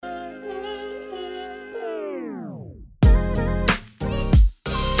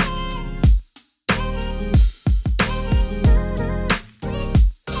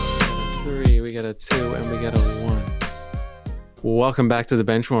a 2, and we get a 1. Welcome back to the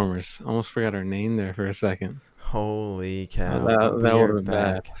Benchwarmers. Almost forgot our name there for a second. Holy cow. That would have been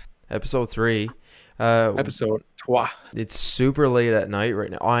bad. Episode 3. Episode 3. It's super late at night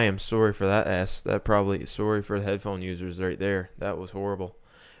right now. I am sorry for that S. That probably sorry for the headphone users right there. That was horrible.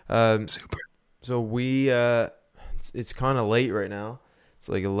 Super. So we it's kind of late right now. It's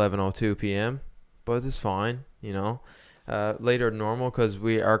like 11:02 p.m. But it's fine, you know. Later than normal because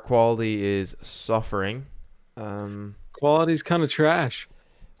our quality is suffering. Quality's kind of trash.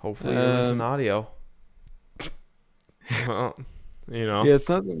 Hopefully you're listening audio. Well, you know. Yeah, it's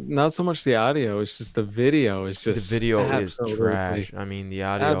not so much the audio, it's just the video is just the video is trash. I mean, the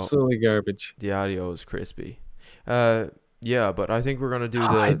audio absolutely garbage. The audio is crispy. Yeah, but I think we're gonna do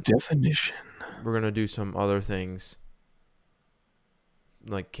high definition. We're gonna do some other things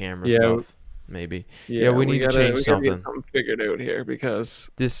like camera stuff, maybe. Yeah, we need to change something. Get something figured out here because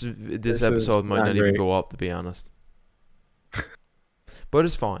this episode might not even go up, to be honest. But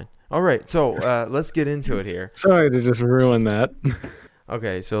it's fine. All right, so let's get into it here. Sorry to just ruin that.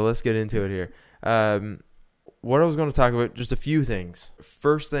 Okay, so let's get into it here. What I was going to talk about, just a few things.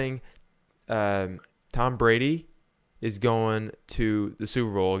 First thing, Tom Brady is going to the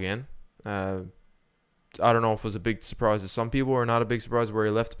Super Bowl again. I don't know if it was a big surprise to some people or not a big surprise where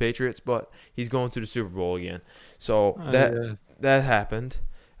he left the Patriots, but he's going to the Super Bowl again. So that happened,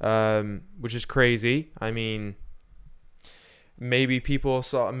 which is crazy. I mean, maybe people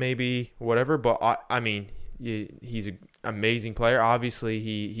saw, maybe whatever, but I mean, he's an amazing player. Obviously,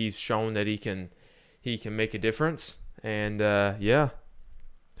 he's shown that he can make a difference. And have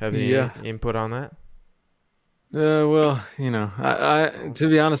any input on that? Well, you know, I to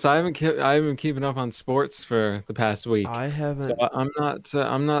be honest, I haven't been keeping up on sports for the past week. I haven't. So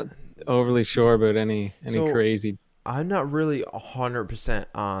I'm not overly sure about any crazy. I'm not really 100%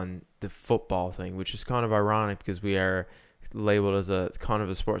 on the football thing, which is kind of ironic because we are labeled as a kind of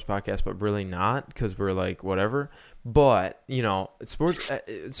a sports podcast, but really not because we're like whatever. But you know, it's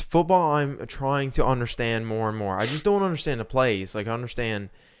football. I'm trying to understand more and more. I just don't understand the plays. Like I understand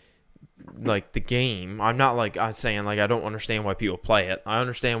like the game. I'm not like I'm saying like I don't understand why people play it. I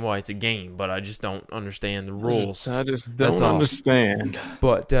understand why it's a game, but I just don't understand the rules. I just don't understand.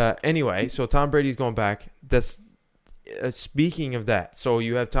 But anyway, so Tom Brady's going back. That's speaking of that. So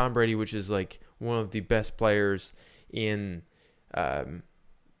you have Tom Brady, which is like one of the best players in,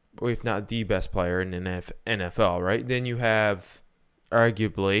 if not the best player in the NFL, right? Then you have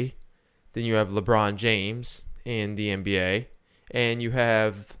LeBron James in the NBA, and you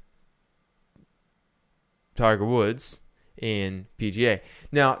have Tiger Woods in PGA.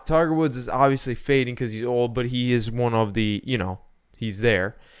 Now, Tiger Woods is obviously fading because he's old, but he is one of the, you know, he's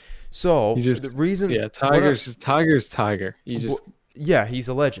there. So the reason, Tiger's Tiger. He's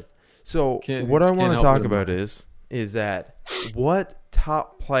a legend. So what I want to talk about is that what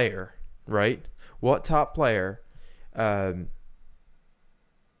top player, right? What top player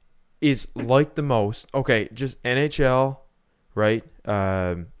is like the most? Okay, just NHL, right?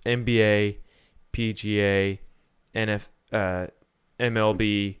 NBA, PGA,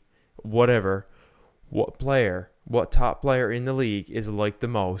 MLB, whatever. What top player in the league is like the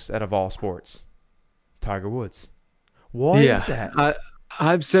most out of all sports? Tiger Woods. Why is that?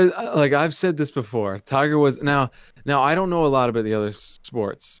 I've said this before. Tiger was now I don't know a lot about the other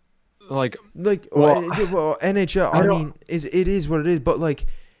sports. NHL. I mean, it is what it is. But like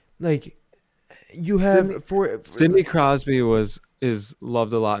you have Sidney Crosby is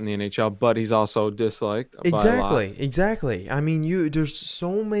loved a lot in the NHL, but he's also disliked. Exactly. I mean, there's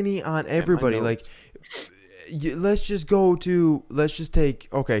so many on everybody. Like, let's just take.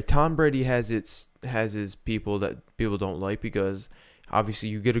 Okay, Tom Brady has his people that people don't like because obviously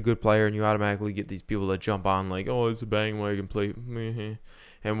you get a good player and you automatically get these people that jump on like, oh, it's a bandwagon play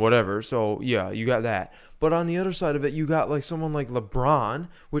and whatever. So yeah, you got that. But on the other side of it, you got like someone like LeBron,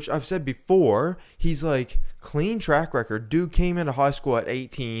 which I've said before, he's like clean track record. Dude came into high school at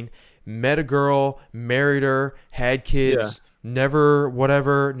 18, met a girl, married her, had kids, never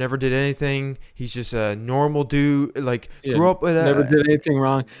did anything. He's just a normal dude. Like grew up with never did anything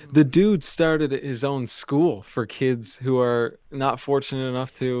wrong. The dude started his own school for kids who are not fortunate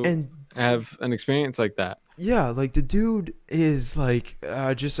enough to have an experience like that. Yeah, like the dude is like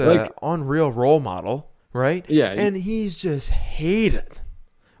just a unreal role model, right? Yeah, and he's just hated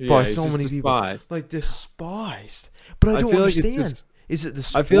by so many people, like despised. But I don't understand. Is it the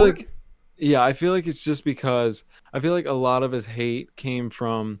sport? I feel like it's just because I feel like a lot of his hate came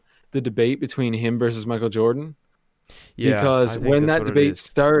from the debate between him versus Michael Jordan. Yeah, because when that debate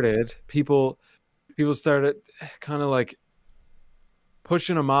started, people started kind of like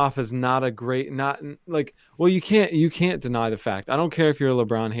pushing him off is not a great, not like, well, you can't deny the fact. I don't care if you're a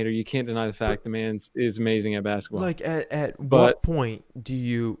LeBron hater, you can't deny the fact the man is amazing at basketball. Like at But what point do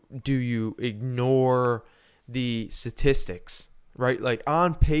you ignore the statistics, right? Like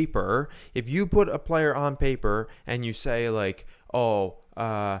on paper, if you put a player on paper and you say like, oh,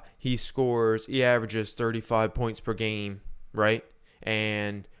 he averages 35 points per game, right?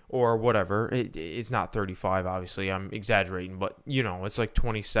 And or whatever. It's not 35, obviously. I'm exaggerating, but it's like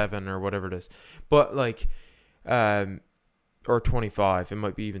 27 or whatever it is. But like, or 25. It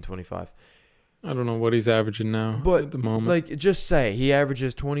might be even 25. I don't know what he's averaging now but at the moment. Like, just say he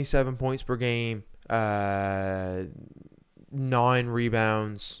averages 27 points per game, 9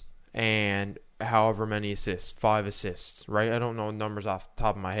 rebounds, and however many assists, 5 assists, right? I don't know numbers off the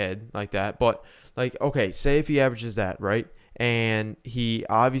top of my head like that. But like, okay, say if he averages that, right? And he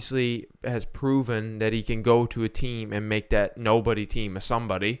obviously has proven that he can go to a team and make that nobody team a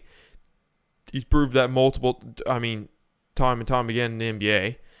somebody. He's proved that time and time again in the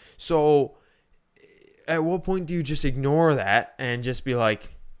NBA. So at what point do you just ignore that and just be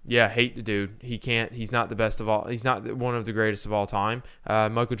like, yeah, hate the dude. He's not the best of all. He's not one of the greatest of all time.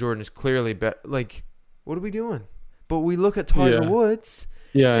 Michael Jordan is clearly better. Like, what are we doing? But we look at Tiger Woods.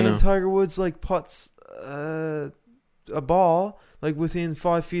 Yeah, I know. Tiger Woods like putts a ball like within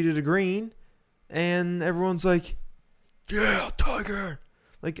 5 feet of the green, and everyone's like, "Yeah, Tiger!"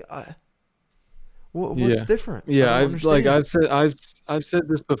 Like, what's different? Yeah, I've said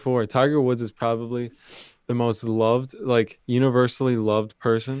this before. Tiger Woods is probably the most loved, like universally loved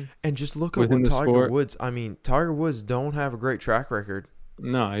person. And just look at what Tiger Woods. I mean, Tiger Woods don't have a great track record.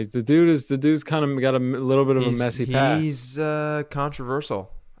 No, the dude's kind of got a little bit of a messy past. He's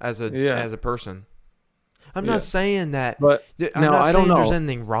controversial as a person. I'm not saying that. But I'm not saying there's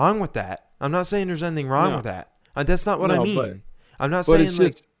anything wrong with that. I'm not saying there's anything wrong with that. That's not what I mean. I'm not saying it's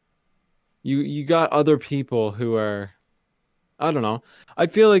like just, you got other people who are, I don't know. I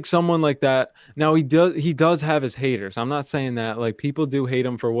feel like someone like that. Now he does have his haters. I'm not saying that. Like, people do hate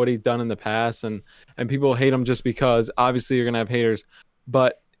him for what he's done in the past, and people hate him just because obviously you're gonna have haters.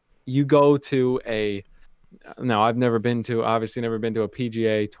 But you go to I've never been to a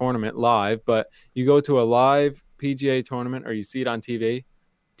PGA tournament live, but you go to a live PGA tournament or you see it on TV.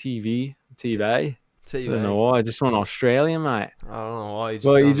 I don't know why. I just went Australian, mate. I don't know why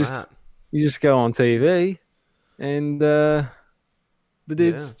you just go on TV and the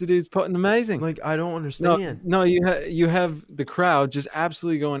dude's putting amazing. Like, I don't understand. No, you have the crowd just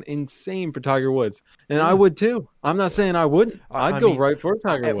absolutely going insane for Tiger Woods, and I would too. I'm not saying I wouldn't. I'd go right for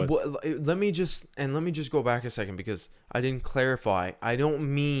Tiger Woods. Let me just go back a second because I didn't clarify. I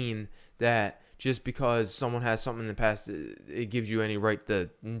don't mean that just because someone has something in the past, it gives you any right to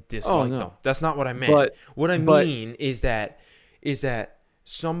dislike them. That's not what I meant. What I mean is that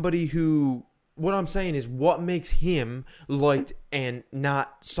somebody who. What I'm saying is what makes him liked and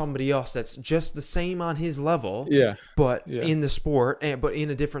not somebody else that's just the same on his level, but in the sport, but in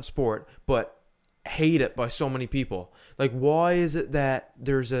a different sport, but hated by so many people. Like, why is it that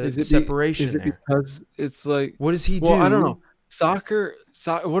there's a separation there? Is it because it's like, what does he do? Well, I don't know. Soccer.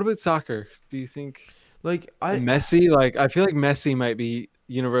 What about soccer? Do you think? Like, Messi? Like, I feel like Messi might be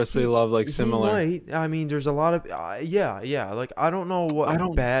universally loved, like similar. He might. I mean, there's a lot of Like, I don't know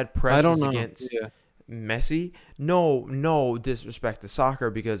what bad press is against Messi. No disrespect to soccer,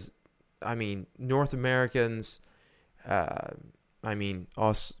 because I mean, North Americans. I mean,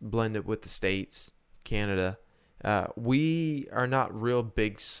 us blended with the States, Canada. We are not real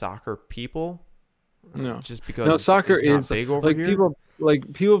big soccer people. No, just because soccer it's is not big over like here.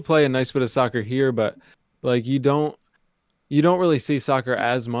 People play a nice bit of soccer here, but like you don't really see soccer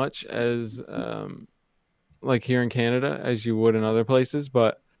as much as like here in Canada as you would in other places.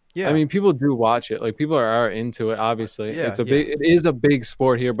 But I mean, people do watch it. Like, people are into it. Obviously, it is a big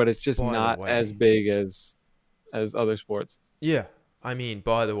sport here, but it's just not as big as other sports. Yeah, I mean,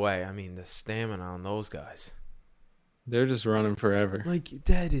 by the way, the stamina on those guys. They're just running forever. Like,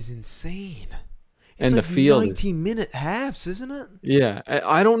 that is insane. It's like the field 19-minute halves, isn't it? Yeah,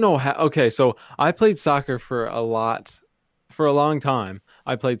 I don't know how. Okay, so I played soccer for a long time.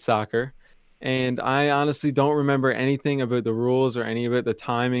 I played soccer, and I honestly don't remember anything about the rules or any of it, the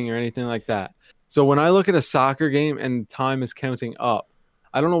timing or anything like that. So when I look at a soccer game and time is counting up,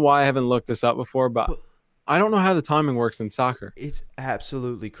 I don't know why I haven't looked this up before, but I don't know how the timing works in soccer. It's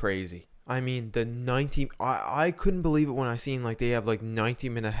absolutely crazy. I mean, the 90. I couldn't believe it when I seen like they have like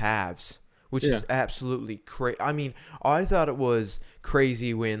 90-minute halves. Which is absolutely crazy. I mean, I thought it was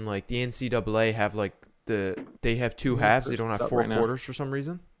crazy when like the NCAA have like they have 2 halves. They don't have 4 quarters for some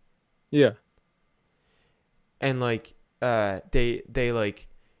reason. Yeah. And like they like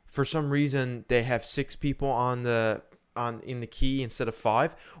for some reason they have 6 people in the key instead of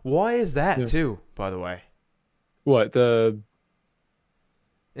 5. Why is that Yeah. too? By the way, What the?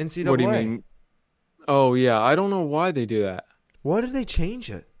 What do you NCAA. mean? Oh yeah, I don't know why they do that. Why did they change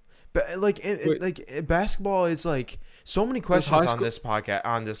it? But Wait, basketball is like so many because questions high on school. this podcast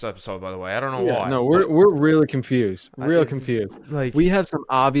on this episode. By the way, I don't know Yeah, why, no, we're but we're really confused. Real it's confused. We like have some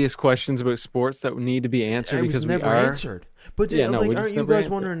obvious questions about sports that need to be answered it was because we never are. answered. But Yeah, no, we like, just aren't you never guys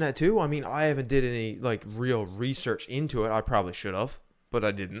answered. wondering that too? I mean, I haven't did any like real research into it. I probably should have, but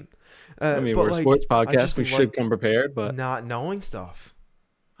I didn't. I mean, But we're a sports like, I podcast. just We should like come prepared, but not knowing stuff.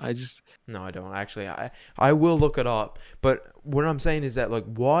 I just No, I don't actually. I will look it up. But what I'm saying is that like,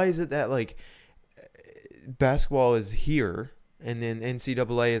 why is it that like basketball is here and then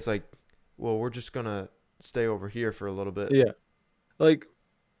NCAA is like, well, we're just gonna stay over here for a little bit. yeah, like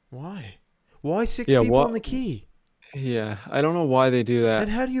Why? Why 6 yeah, people in what? the key? Yeah, I don't know why they do And that.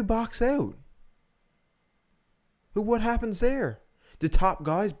 how do you box out? What happens there? The top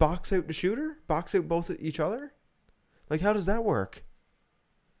guys box out the shooter? Box out both each other? Like, how does that work?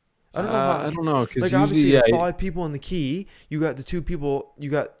 I don't know I how. don't know because Like, usually, obviously, you yeah, have 5 people in the key. You got the 2 people. You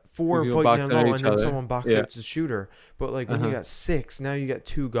got 4 people fighting box down out low, each and then other. someone box Yeah, out the shooter. But like when you uh-huh. got 6, now you got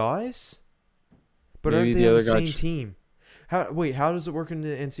 2 guys. But aren't Maybe they the on the other guy. same team? How does it work in the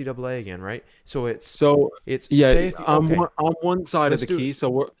NCAA again? Right. So So it's yeah, say if okay. on one side of Let's the do key. So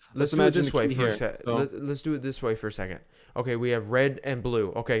let's Let's do it imagine the this way key for a here. sec. So Let's do it this way for a second. Okay, we have red and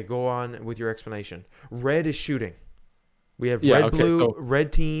blue. Okay, go on with your explanation. Red is shooting. We have yeah, red, okay, blue, so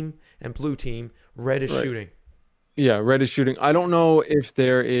red team, and blue team. Red is right. shooting. Yeah, red is shooting. I don't know if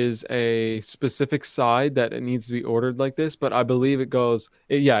there is a specific side that it needs to be ordered like this, but I believe it goes.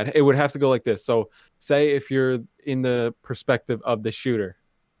 Yeah, it would have to go like this. So, say if you're in the perspective of the shooter,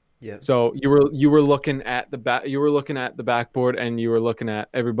 Yeah. so you were looking at the back, you were looking at the backboard, and you were looking at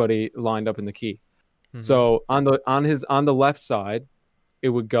everybody lined up in the key. Mm-hmm. So on the left side, it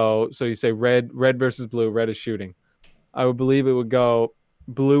would go. So you say red versus blue. Red is shooting. I would believe it would go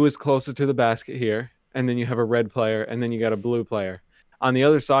blue is closer to the basket here, and then you have a red player, and then you got a blue player. On the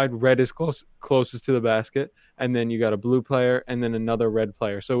other side, red is closest to the basket, and then you got a blue player, and then another red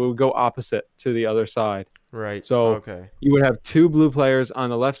player. So it would go opposite to the other side. Right. So Okay. you would have 2 blue players on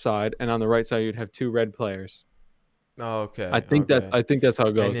the left side, and on the right side you'd have 2 red players. Okay. Okay. I think that's how it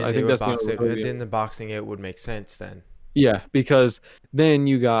And goes. then I they think would that's gonna box it. really be Then it. the boxing out would make sense then. Yeah, because then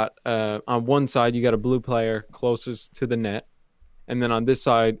you got on one side you got a blue player closest to the net, and then on this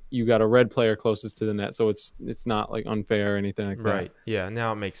side you got a red player closest to the net. So it's not like unfair or anything like that. Right. Yeah.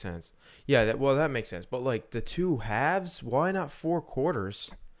 Now it makes sense. Yeah. That makes sense. But like the 2 halves, why not 4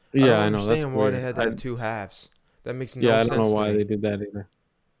 quarters? I don't Yeah, I know that's understand why they weird. had to have 2 halves. That makes Yeah, no I don't know sense to why me. they did that either.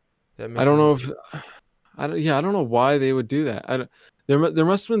 That I makes don't no. know if I don't. Yeah, I don't know why they would do that. There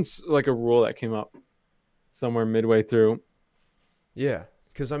must have been like a rule that came up somewhere midway through. Yeah,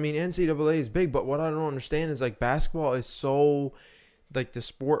 because I mean NCAA is big, but what I don't understand is like basketball is so like the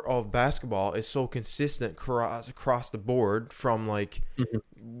sport of basketball is so consistent across the board from like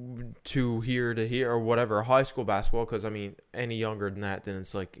Mhm. to here to here or whatever high school basketball. Because I mean any younger than that, then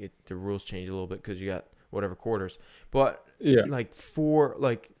it's like the rules change a little bit because you got whatever quarters. But Yeah, like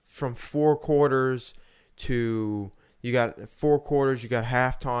from 4 quarters to you got 4 quarters, you got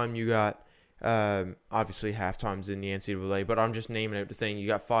halftime, you got obviously halftime's in the NCAA, but I'm just naming out the thing. You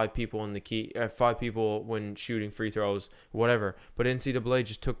got 5 people in the key, 5 people when shooting free throws, whatever. But NCAA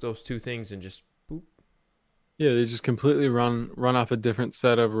just took those 2 things and just boop. yeah, they just completely run off a different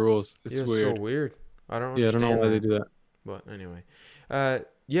set of rules. It's Yeah, it's so weird. weird. I don't Yeah, I don't know understand why they that. do that. But anyway,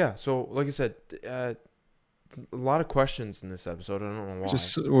 yeah. So like I said, a lot of questions in this episode. I don't know why.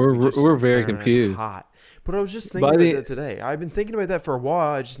 Just We just we're very ran confused. hot. But I was just thinking By about the that today. I've been thinking about that for a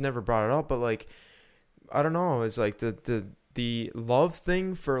while. I just never brought it up. But like, I don't know. It's like the love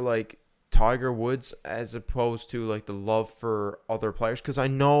thing for like Tiger Woods as opposed to like the love for other players. Because I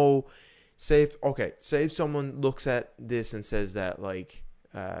know, say if someone looks at this and says that like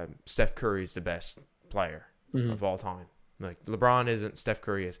Steph Curry is the best player Mhm. of all time. Like LeBron isn't, Steph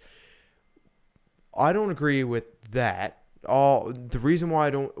Curry is. I don't agree with that. The reason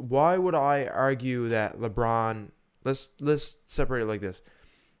why why would I argue that LeBron, let's separate it like this.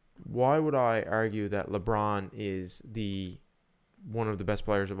 Why would I argue that LeBron is one of the best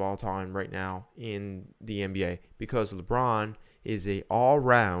players of all time right now in the NBA? Because LeBron is a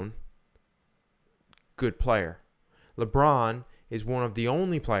all-round good player. LeBron is one of the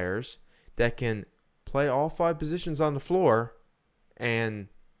only players that can play all 5 positions on the floor and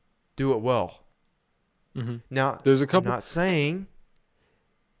do it well. Mhm. Now, There's a I'm couple. not saying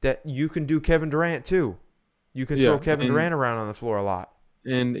that you can do Kevin Durant too. You can throw Yeah, Kevin Durant around on the floor a lot.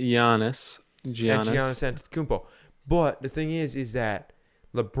 and And Giannis. Giannis Antetokounmpo. But the thing is that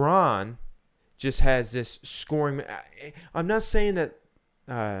LeBron just has this scoring. I'm not saying that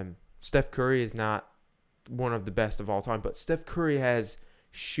Steph Curry is not one of the best of all time, but Steph Curry has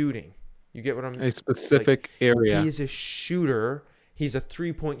shooting. You get what I'm A like? specific area. He is a shooter. He's a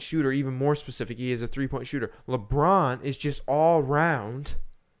 3-point shooter. Even more specific, he is a 3-point shooter. LeBron is just all round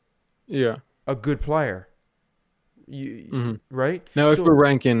Yeah. a good player. Right? Now, So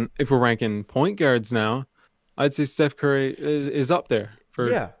if we're ranking point guards now, I'd say Steph Curry is up there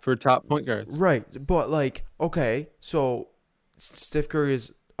yeah, for top point guards. right. But like, okay, so Steph Curry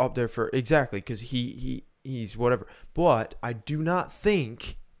is up there for exactly because he's whatever. But I do not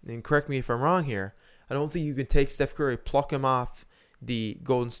think, and correct me if I'm wrong here, I don't think you can take Steph Curry, pluck him off the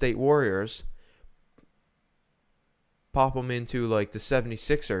Golden State Warriors, pop him into like the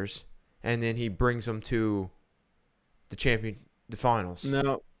 76ers, and then he brings them to the finals.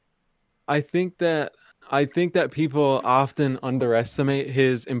 Now, I think that people often underestimate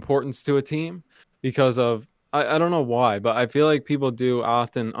his importance to a team because of I don't know why, but I feel like people do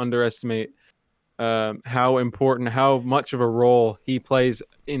often underestimate how much of a role he plays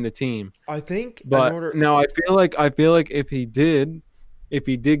in the team. I think in But order, now I feel like if he did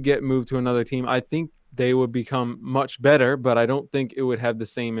get moved to another team, I think they would become much better, but I don't think it would have the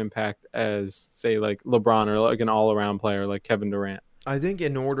same impact as say like LeBron or like an all-around player like Kevin Durant. I think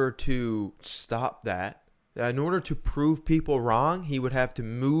in order to stop that, in order to prove people wrong, he would have to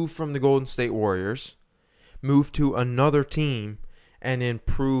move from the Golden State Warriors, move to another team, and then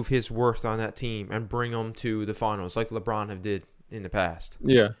prove his worth on that team and bring them to the finals like LeBron have did in the past.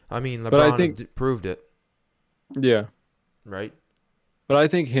 Yeah. I mean, But I LeBron think proved it, yeah. right? But I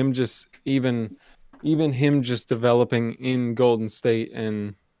think him just even him just developing in Golden State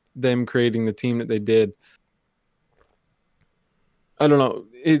and them creating the team that they did. I don't know.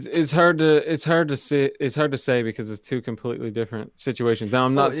 It's hard to say because it's two completely different situations. Now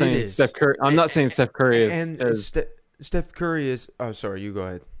I'm Oh, not it saying is. Steph Curry. I'm not saying Steph Curry And is Steph Curry is. Oh, sorry. You go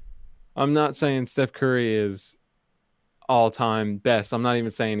ahead. I'm not saying Steph Curry is all time best. I'm not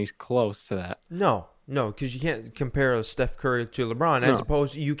even saying he's close to that. No, because you can't compare a Steph Curry to LeBron. As No,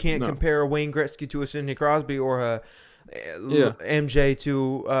 opposed, you can't no. compare a Wayne Gretzky to a Sidney Crosby or a Yeah. MJ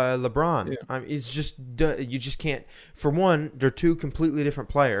to LeBron. Yeah. I mean, it's just you just can't. For one, they're two completely different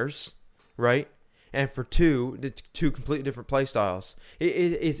players, right? And for two, the two completely different play styles.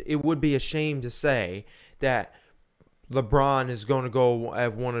 It would be a shame to say that LeBron is going to go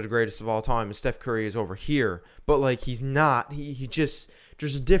have one of the greatest of all time and Steph Curry is over here. But like he's not. He just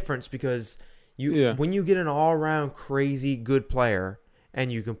there's a difference because when you get an all-around crazy good player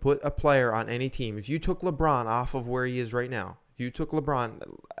and you can put a player on any team. If you took LeBron off of where he is right now, if you took LeBron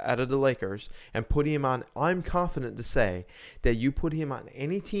out of the Lakers and put him on, I'm confident to say that you put him on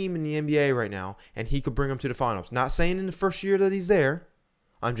any team in the NBA right now and he could bring them to the finals. Not saying in the first year that he's there.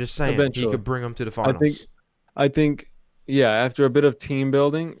 I'm just saying Eventually. he could bring them to the finals. I think, yeah, after a bit of team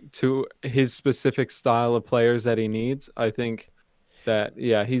building to his specific style of players that he needs, I think that,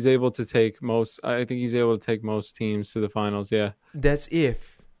 yeah, he's able to take most teams to the finals. Yeah. That's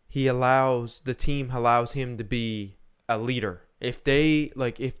if the team allows him to be a leader. If they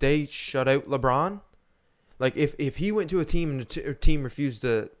shut out LeBron, like if he went to a team and the team refused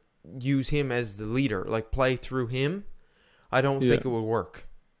to use him as the leader, like play through him, I don't think it would work.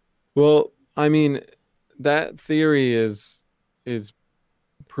 Well, I mean, that theory is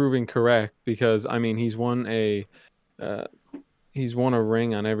proving correct because I mean he's won a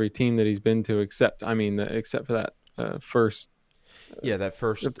ring on every team that he's been to except for that first that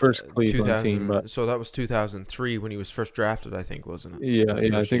first Cleveland team. But so that was 2003 when he was first drafted, I think, wasn't it? Yeah,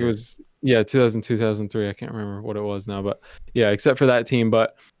 I think it was 2003. I can't remember what it was now, but yeah, except for that team.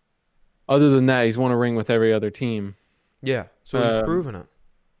 But other than that, he's won a ring with every other team. Yeah, so he's proven it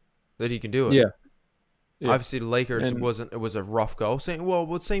that he can do it. Yeah. Obviously, the Lakers it was a rough go. Same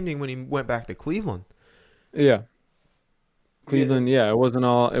thing when he went back to Cleveland. Yeah. Cleveland, it wasn't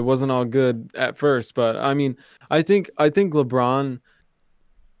all good at first, but I mean, I think LeBron,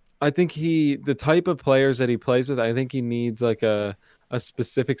 the type of players that he plays with, I think he needs like a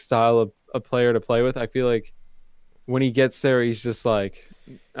specific style of a player to play with. I feel like when he gets there, he's just like,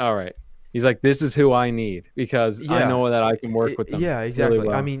 all right. He's like, this is who I need because I know that I can work with them. Yeah, exactly. Really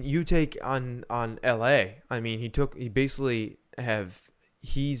well. I mean, you take on LA. I mean,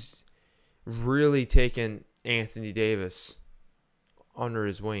 he's really taken Anthony Davis under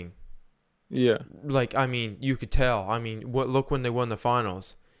his wing. Yeah. Like, I mean, you could tell. I mean, look when they won the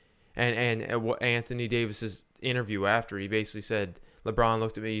finals. And what Anthony Davis's interview after, he basically said, LeBron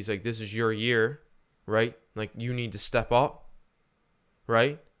looked at me, he's like, this is your year, right? Like, you need to step up,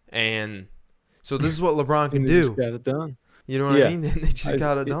 right? And so this is what LeBron can And they just do. got it done. You know what I Yeah. mean? They just I,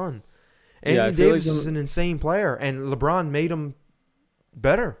 got it it, done. yeah, I Anthony feel like Davis is an insane player, and LeBron made him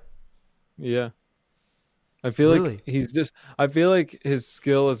better. yeah. I feel like Really. I feel like his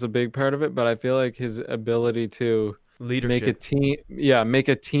skill is a big part of it, but I feel like his ability to make a Leadership. team, make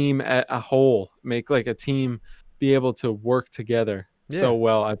a team at a whole, make like a team be able to work together Yeah. so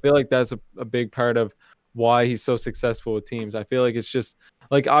well. I feel like that's a big part of why he's so successful with teams. I feel like it's just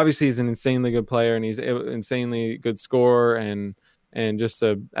like obviously he's an insanely good player and he's an insanely good scorer and just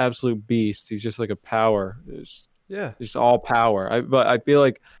a absolute beast. He's just like a power. It's Yeah. just all power. But I feel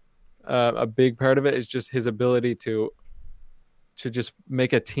like a big part of it is just his ability to just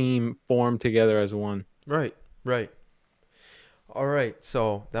make a team form together as one. Right. Right. All right.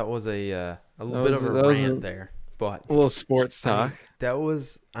 So that was a little bit That of a was rant there, but a little sports I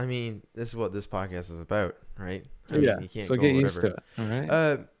talk. mean, this is what this podcast is about, right? I Yeah. mean, you can't So go get used to whatever. it. All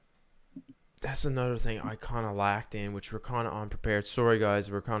right. That's another thing I kind of lacked in, which we're kind of unprepared. Sorry, guys,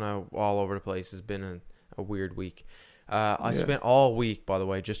 we're kind of all over the place. It's been a weird week. I spent all week, by the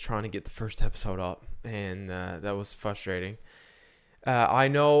way, just trying to get the first episode up, and that was frustrating. I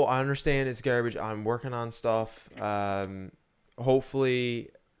know, I understand it's garbage. I'm working on stuff. Hopefully,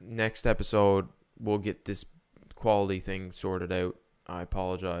 next episode we'll get this quality thing sorted out. I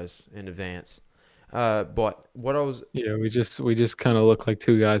apologize in advance. But what I was Yeah, we just kind of look like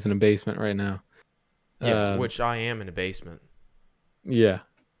two guys in a basement right now. which I am in a basement, Yeah.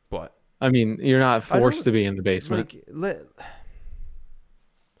 but I mean, you're not I forced don't to be in the basement.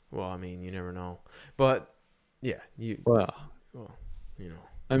 well, I mean, you never know, but yeah, Well, you know,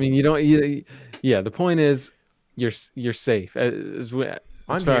 I mean, you don't. Yeah, the point is, you're safe as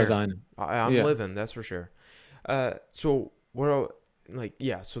I'm far as here. I know. I'm Yeah, living, that's for sure. So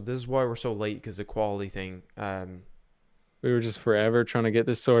so this is why we're so late, because the quality thing. we were just forever trying to get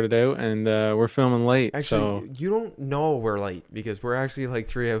this sorted out, and we're filming late. Actually, So you don't know we're late because we're actually like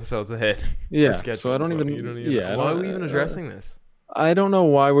 3 episodes ahead. yeah, Schedule, so I don't even. You don't even. Yeah, Why are we even addressing this? I don't know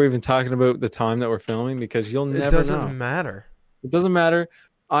why we're even talking about the time that we're filming because you'll It never doesn't know. matter. It doesn't matter.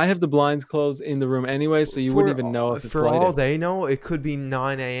 I have the blinds closed in the room anyway, so you wouldn't even know if it's for lighted. all they know, it could be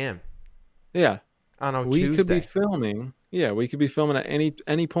 9 a.m. Yeah, on a we Tuesday. could be filming. Yeah, we could be filming at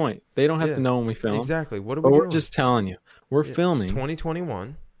any point. They don't have to know when we film. Exactly. What are But we we're doing? just telling you. We're filming. It's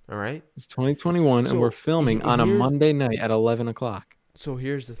 2021. All right. It's 2021, So and we're filming on a here's- Monday night at 11 o'clock. So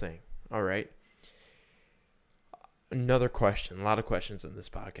here's the thing. All right. Another question. A lot of questions in this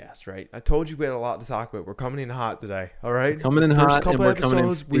podcast, right? I told you we had a lot to talk about. We're coming in hot today. All right. Coming in the hot, first and couple we're coming in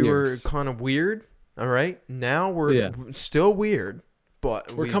episodes, we were fierce. kind of weird. All right. Now we're still weird,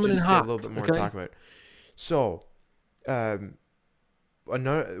 but We're we coming in just hot, got a little bit more to talk about. So,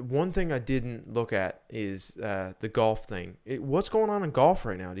 another one thing I didn't look at is the golf thing. What's going on in golf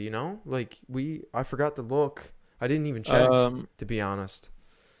right now? Do you know? Like I forgot to look. I didn't even check, to be honest.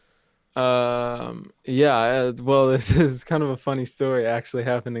 Yeah. Well, this is kind of a funny story actually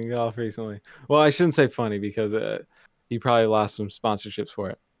happened in golf recently. Well, I shouldn't say funny because he probably lost some sponsorships for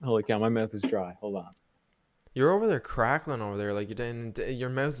it. Holy cow, my mouth is dry. Hold on. You're over there crackling over there like your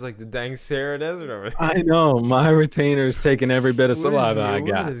mouth is like the dang Sahara Desert over there. I know my retainer is taking every bit of saliva I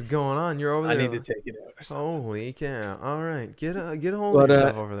got. What is going on? You're over there. I need to take it out. Or something. Holy cow! All right, get a hold of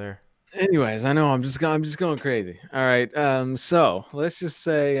yourself over there. Anyways, I know I'm just going crazy. All right. So let's just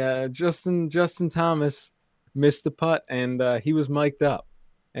say Justin Thomas missed the putt and he was mic'd up,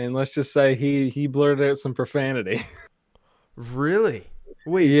 and let's just say he blurted out some profanity. Really?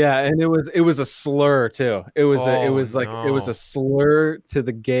 Wait. Yeah, and it was a slur too. It was a slur to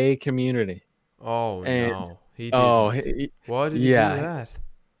the gay community. Oh and, no, he didn't. Why did he do that?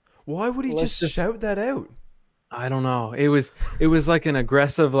 Why would he just shout that out? I don't know. It was like an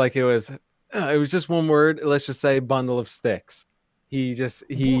aggressive, like it was just one word. Let's just say bundle of sticks.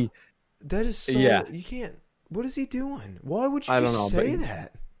 That is so. Yeah. You can't. What is he doing? Why would you say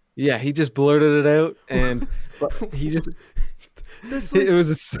that? Yeah, he just blurted it out, and he just. That's like, it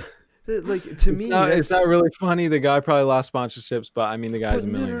was to me. It's not really funny. The guy probably lost sponsorships, but I mean, the guy's a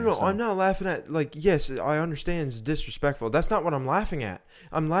millionaire. No. So. I'm not laughing at yes, I understand it's disrespectful. That's not what I'm laughing at.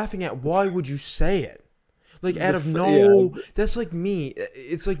 I'm laughing at why would you say it? Like out of that's like me.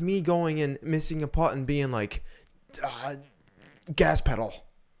 It's like me going and missing a putt and being like, gas pedal.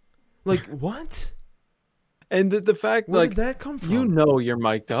 Like what? And the fact, where did that come from? You know, you're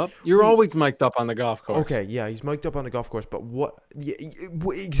mic'd up. You're always mic'd up on the golf course. Okay, yeah, he's mic'd up on the golf course, but what? Yeah,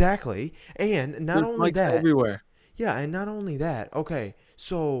 exactly. And not There's only mics that, everywhere. Yeah, and not only that. Okay,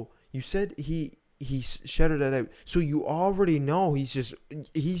 so you said he shouted it out. So you already know he's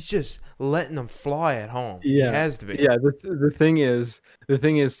just letting them fly at home. He Yeah. has to be. Yeah, the thing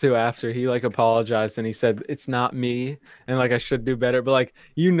is too, after he like apologized and he said it's not me and like I should do better, but like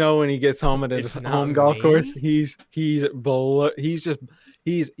when he gets home at his It's not home golf course, me. he's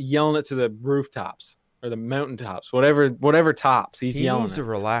yelling it to the rooftops or the mountaintops, whatever tops, he's He yelling needs to it.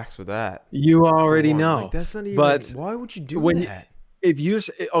 relax with that. You For already one, like know. that's not even. But Why would you do when that? if you're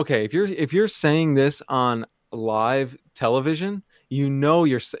okay, if you're saying this on live television,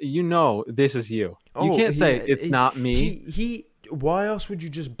 this is you. You Oh, can't say it's not me. he. Why else would you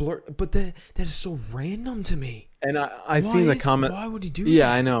just blurt? But that is so random to me. And I seen the comment. Why would he do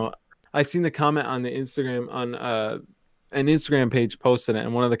Yeah, I that? know. I seen the comment on the Instagram on an Instagram page posted it,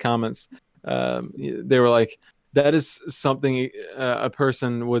 and one of the comments, they were like, "That is something a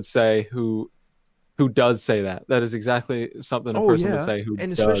person would say who does say that. That is exactly something a Oh person would yeah, say who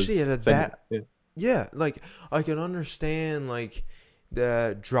and especially does at say that. it." Yeah. Yeah, like I can understand like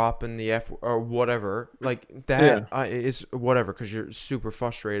the dropping the F or whatever, like Yeah. that is whatever because you're super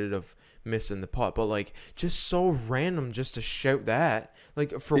frustrated of missing the putt, but like just so random just to shout that,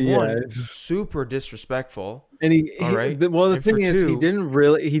 like for Yeah. one, super disrespectful. And All right, the and for thing is, two, he didn't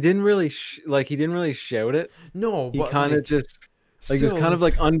really shout it. no, He but kind of like just like it was still kind of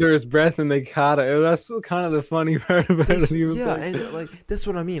like like under his breath, and they caught it. That's kind of the funny part about it. this, He was yeah, like, and like that's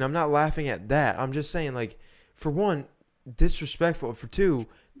what I mean. I'm not laughing at that. I'm just saying like for one, disrespectful. For two,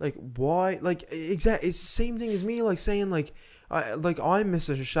 like why? Like it's the same thing as me like saying like I miss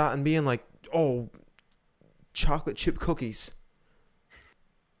a shot and being like, oh, chocolate chip cookies.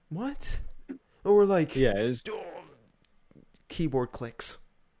 What? Or like, yeah, it was, oh, keyboard clicks.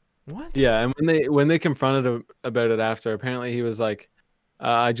 What? yeah. And when they confronted him about it after, apparently he was like,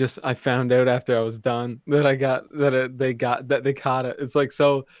 I found out after I was done that I got that they caught it. It's like,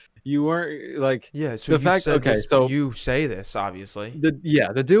 so you weren't like Yeah. So the you fact. said Okay, this. so You say this obviously.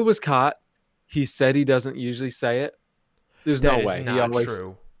 the dude was caught. He said he doesn't usually say it. There's That no is way. not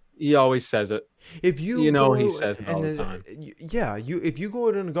true. He always says it. If you He go says it all and the time. yeah, if you go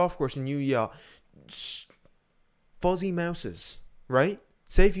out on a golf course and you yell fuzzy mouses, right?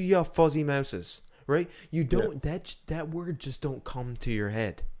 Say if you yell fuzzy mouses, right? You don't that word just don't come to your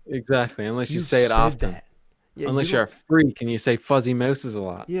head. Exactly, unless you You say it said often. that. Yeah, you Unless you're a don't. freak and you say fuzzy mouses a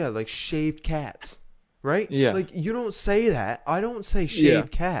lot. Yeah, like shaved cats, right? Yeah. Like you don't say that. I don't say Yeah.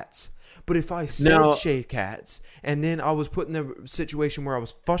 shaved cats. But if I said Now, shaved cats and then I was put in a situation where I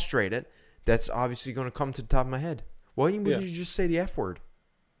was frustrated, that's obviously going to come to the top of my head. Why wouldn't yeah. you just say the F word?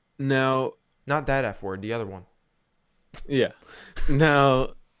 Now, Not that F word, the other one. yeah. Now,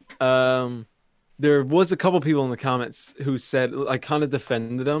 there was a couple people in the comments who said, like, kind of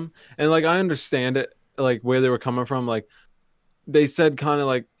defended him, and like I understand it, like where they were coming from. Like they said, kind of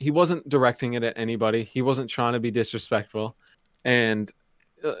like he wasn't directing it at anybody. He wasn't trying to be disrespectful, and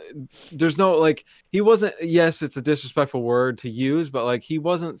there's no like he wasn't. Yes, it's a disrespectful word to use, but like he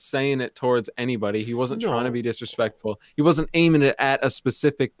wasn't saying it towards anybody. He wasn't trying to No. be disrespectful. He wasn't aiming it at a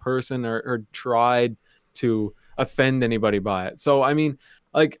specific person or tried to offend anybody by it. So I mean,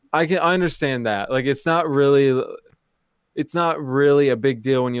 like I understand that. Like it's not really a big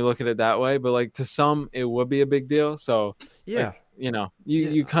deal when you look at it that way, but like to some it would be a big deal. So Yeah. like, you Yeah,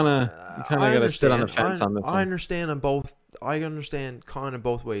 you kind of I got to sit on the understand. fence on this I one. understand on both. I understand kind of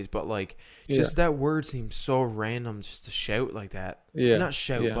both ways, but like, Yeah. just that word seems so random just to shout like that. Yeah. Not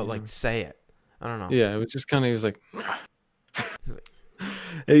shout, Yeah. but like say it. I don't know. Yeah, it was just kind of he was like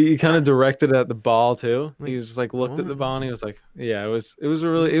he kind of directed it at the ball too. Like, He was just like looked at the what? ball and he was like, yeah, it was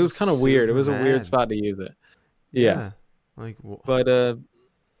Getting kind of weird. It super was a weird mad. spot to use it. Yeah. Yeah. Like But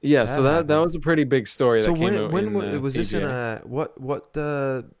yeah, that so that happened. was a pretty big story So that came out in was this in PGA. a what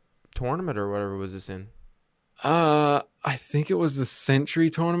tournament or whatever was this in? I think it was the Century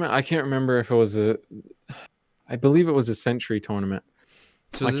tournament. I can't remember if it was I believe it was a Century tournament.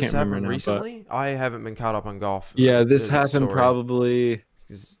 So I this can't remember happened now, but recently? I haven't been caught up on golf. yeah, this Sorry. happened probably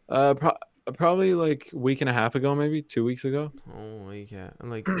 'Cause- probably like a week and a half ago, maybe 2 weeks ago. Holy cat! I'm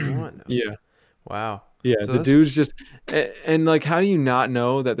like, what? Yeah. Wow. Yeah, So the that's dude's just and like how do you not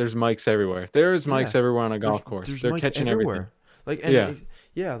know that there's mics everywhere? There's mics yeah. everywhere on a golf course. There's They're mics catching everything. everywhere. Like and Yeah.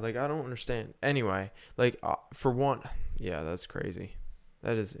 yeah, like I don't understand. Anyway, like for one, yeah, that's crazy.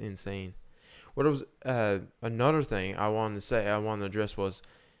 That is insane. What was another thing I wanted to say, I wanted to address was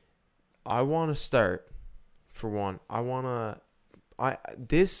I want to start for one.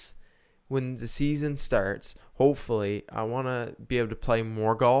 This when the season starts, hopefully I want to be able to play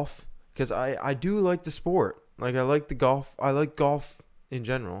more golf because I do like the sport. Like I like the golf. I like golf in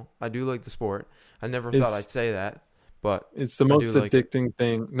general. I do like the sport. I never thought It's I'd say that, but It's the I do most like it. addicting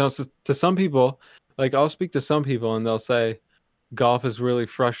thing. No, so to some people, like I'll speak to some people and they'll say golf is really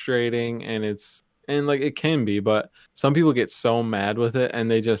frustrating and like it can be, but some people get so mad with it and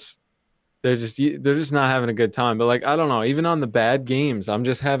they're just not having a good time. But like I don't know, even on the bad games, I'm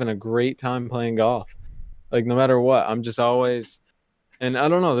just having a great time playing golf. Like no matter what, I'm just always and I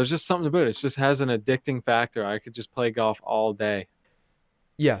don't know, there's just something about it. It just has an addicting factor. I could just play golf all day.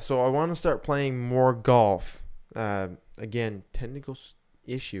 Yeah, so I want to start playing more golf. Again, technical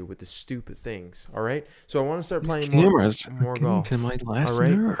issue with the stupid things. All right, so I want to start These playing cameras are more getting to golf. my All last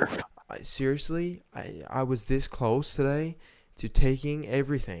right, nerve. seriously, I was this close today to taking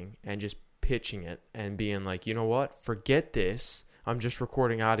everything and just pitching it and being like, you know what? Forget this. I'm just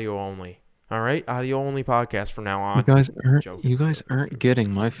recording audio only. All right, audio only podcast from now on. Joking. You guys aren't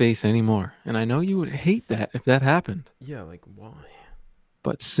getting my face anymore. And I know you would hate that if that happened. Yeah, like why?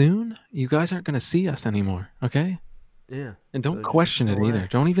 But soon you guys aren't going to see us anymore, okay? Yeah. And don't So just question it either.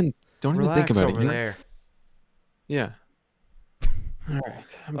 relax. Don't even think Relax about it. over there. Yeah. All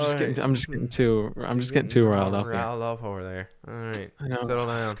right. All right. I'm just getting too riled up here. Riled up over there. All right. I know. Settle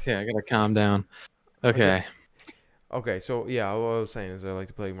down. Okay, I got to calm down. Okay. Okay, so yeah, what I was saying is I like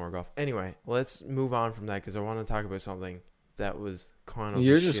to play more golf. Anyway, let's move on from that because I want to talk about something that was kind of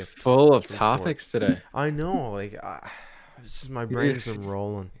You're a just shift full of from topics sports. today. I know, like, it's just my brain's been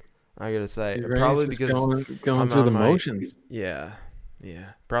rolling. I gotta say, Your brain's probably just because going I'm through on the my motions. yeah,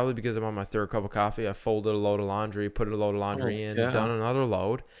 probably because I'm on my third cup of coffee. I folded a load of laundry, put a load of laundry in, yeah. done another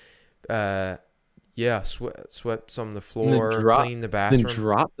load. Yeah, swept some of the And then floor, cleaned the bathroom.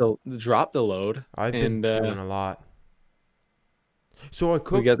 drop the load. I've and been doing a lot. So I we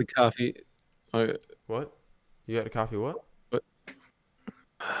cooked. got the coffee. What? You got a coffee? What? What?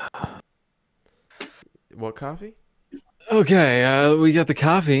 What coffee? Okay, we got the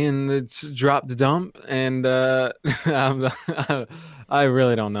coffee and it's dropped the dump and I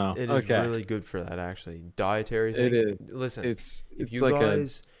really don't know. It is Okay. really good for that, actually. Dietary It thing. is. Listen, It's like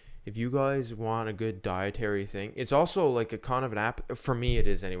if you guys want a good dietary thing, it's also like a kind of for me it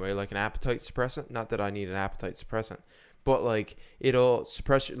is anyway, like an appetite suppressant. Not that I need an appetite suppressant, but like it'll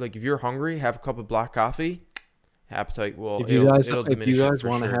suppress like if you're hungry, have a cup of black coffee, appetite will it'll if diminish you it guys for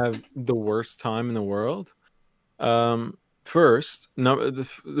want to sure. have the worst time in the world, first, no,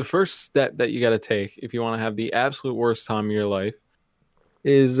 the first step that you got to take if you want to have the absolute worst time of your life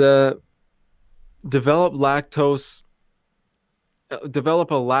is develop lactose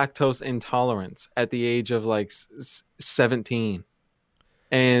develop a lactose intolerance at the age of like 17,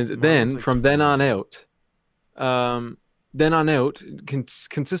 and Mine was then like from 20. then on out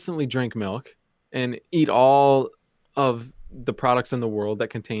consistently drink milk and eat all of the products in the world that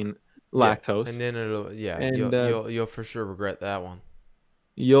contain Yeah, lactose. and then And you'll for sure regret that one.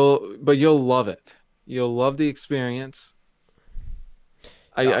 you'll love it. You'll love the experience.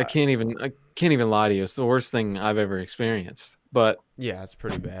 I Uh, can't even lie to you. It's the worst thing I've ever experienced. But yeah, it's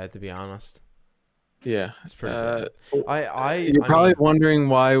pretty bad to be honest. yeah, It's pretty bad. you're I probably mean, wondering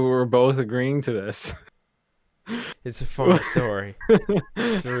why we're both agreeing to this. it's a funny story.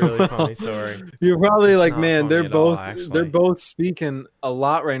 It's a really funny story. You're probably It's like, not man, funny at all, they're actually. both speaking a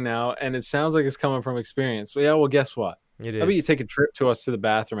lot right now, and it sounds like it's coming from experience. But yeah, well, guess what? It How about you is. take a trip to us to the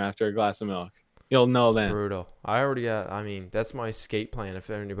bathroom after a glass of milk? You'll know It's then. brutal. I already got. I mean, that's my escape plan if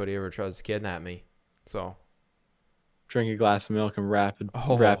anybody ever tries to kidnap me. So, Drink a glass of milk and rapid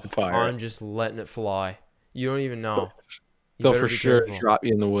fire I'm it. just letting it fly. You don't even know. You They'll better for be sure careful. drop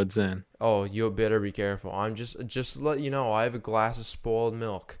you in the woods in. Oh, you better be careful. I'm just to let you know, I have a glass of spoiled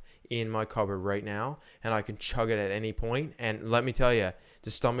milk in my cupboard right now, and I can chug it at any point. And let me tell you,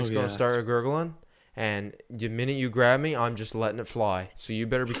 the stomach's Oh, gonna yeah. start gurgling, and the minute you grab me, I'm just letting it fly. So you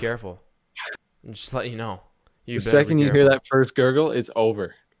better be careful. I'm just letting you know. You The better be second you hear careful. that first gurgle, it's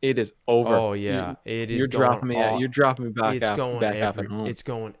over. It is over. Oh yeah, it is You're going dropping me out. all. You're dropping me It's going back up at home. It's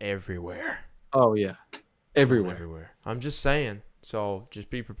going everywhere. Oh yeah, It's going everywhere. everywhere. I'm just saying. So just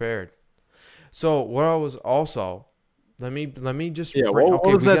be prepared. So what I was also, let me just Yeah. bring. What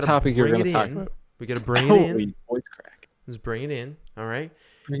Okay, was we that gotta topic you were bring going it to talk in. about? We gotta bring it in. Holy voice crack. Let's bring it in. All right.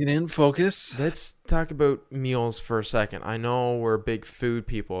 Bring it in. Focus. Let's talk about meals for a second. I know we're big food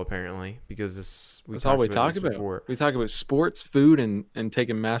people apparently because That's all we talk this about. before. We talk about sports, food, and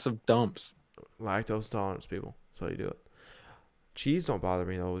taking massive dumps. Lactose tolerance people. That's how you do it. Cheese don't bother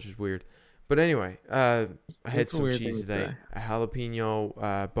me though, which is weird. But anyway, I had That's a some weird cheese thing to today. say. A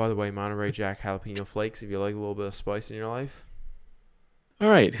jalapeno. By the way, Monterey Jack jalapeno flakes. If you like a little bit of spice in your life, All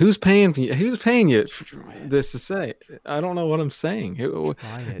right. Who's paying you? Who's paying you try it. this to say? I don't know what I'm saying.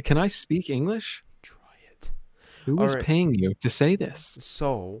 Try it. Can I speak English? Try it. Who All is right. paying you to say this?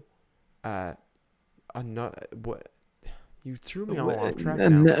 So, I'm not what. You threw me all off track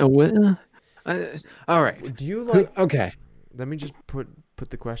now. All right. Do you like? Okay. Let me just put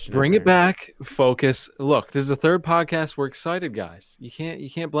the question out Bring it there. back. Focus. Look, this is the third podcast. We're excited, guys. You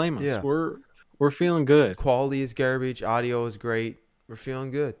can't blame us. Yeah. We're feeling good. Quality is garbage. Audio is great. We're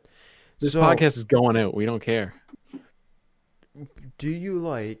feeling good. This So, podcast is going out. We don't care. do you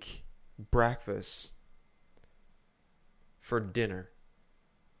like breakfast for dinner?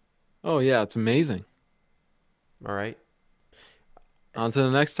 Oh yeah, it's amazing. All right. On to the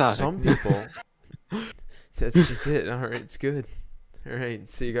next topic. Some people. That's just it. All right. It's good. All right.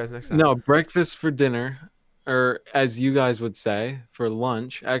 See you guys next time. No, breakfast for dinner, or as you guys would say, for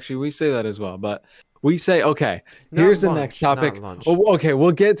lunch. Actually, we say that as well, but we say, okay, Not here's the lunch, next topic. not lunch. Oh, okay,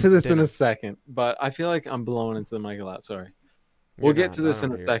 we'll get to this in Dinner. a second, but I feel like I'm blowing into the mic a lot. Sorry. You're We'll get not. to I this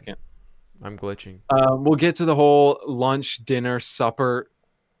don't in a hear it. second. I'm glitching. We'll get to the whole lunch, dinner, supper,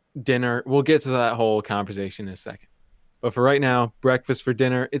 dinner. We'll get to that whole conversation in a second. But for right now, breakfast for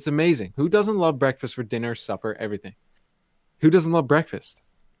dinner, it's amazing. Who doesn't love breakfast for dinner, supper, everything? Who doesn't love breakfast?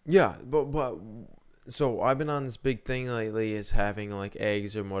 Yeah, but so I've been on this big thing lately is having like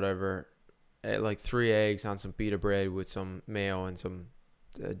eggs or whatever, like 3 eggs on some pita bread with some mayo and some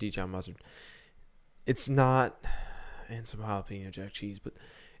Dijon mustard. It's not, and some jalapeno jack cheese, but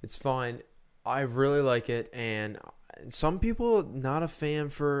it's fine. I really like it, and some people not a fan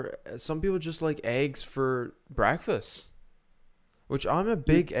for. Some people just like eggs for breakfast, which I'm a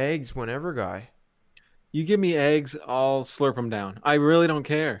big eggs whenever guy. You give me eggs, I'll slurp them down. I really don't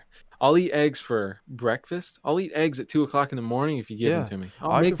care. I'll eat eggs for breakfast. I'll eat eggs at 2 o'clock in the morning if you give them to me.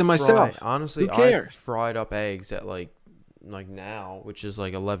 I'll make could them fry, myself. honestly, Who cares? I've fried up eggs at like now, which is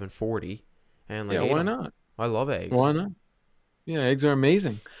like 11:40, and like Yeah, ate why 'em. not? I love eggs. Why not? Yeah, eggs are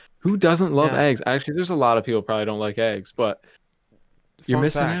amazing. Who doesn't love Now, eggs? Actually, there's a lot of people probably don't like eggs, but you're fun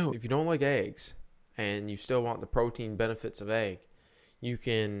missing fact: out. if you don't like eggs and you still want the protein benefits of egg, you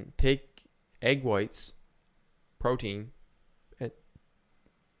can take egg whites, protein, and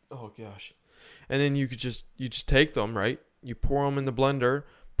oh gosh, and then you just take them, right? You pour them in the blender,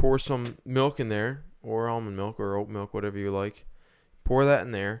 pour some milk in there, or almond milk or oat milk, whatever you like. Pour that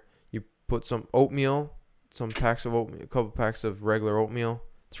in there. You put some oatmeal, some packs of oatmeal, a couple packs of regular oatmeal.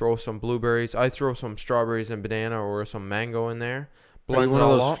 Throw some blueberries. I throw some strawberries and banana or some mango in there. Blend it one of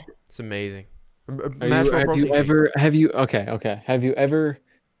all those- up. It's amazing. Have you ever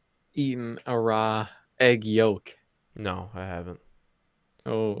eaten a raw egg yolk? No, I haven't.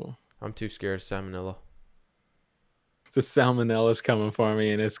 Oh, I'm too scared of salmonella. the salmonella's coming for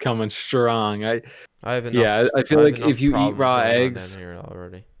me, and it's coming strong. I have enough. Yeah, I feel have like enough if you eat problems raw going on eggs, down here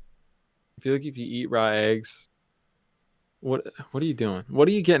already. I feel like if you eat raw eggs, what are you doing? What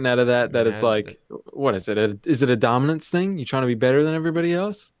are you getting out of that? That it's Man, like, what is it? Is it a dominance thing? You trying to be better than everybody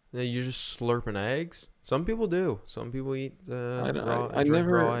else? You're just slurping eggs. Some people do. Some people eat I drink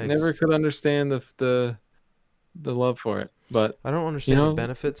raw eggs. never could understand the love for it. But I don't understand know- the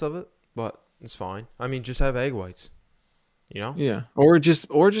benefits of it, but it's fine. I mean, just have egg whites. You know, yeah, or just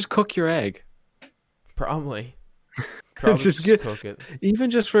cook your egg, probably just cook it. even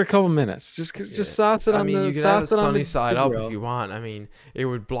just for a couple minutes. Just sauce it on the. You can have it sauce it on sunny the side up grill. if you want. I mean, it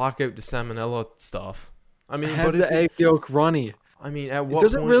would block out the salmonella stuff. I mean, Have but the if egg yolk runny. I mean, at what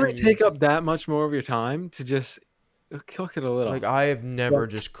Does it point really are you take up that much more of your time to just cook it a little? like I have never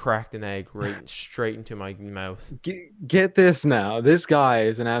just cracked an egg right straight into my mouth. Get this now. This guy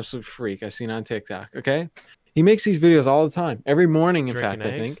is an absolute freak. I've seen on TikTok. Okay, he makes these videos all the time, every morning. In Drinking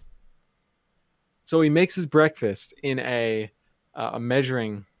fact, I eggs? think. So he makes his breakfast in a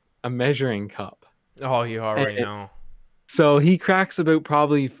measuring cup. Oh, you already And- know. So he cracks about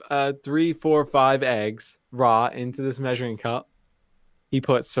probably 3, 4, 5 eggs raw into this measuring cup. He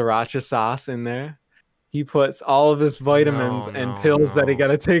puts sriracha sauce in there. He puts all of his vitamins and pills that he got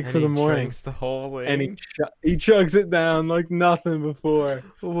to take And for the he morning. drinks the whole thing. And he chugs it down like nothing before.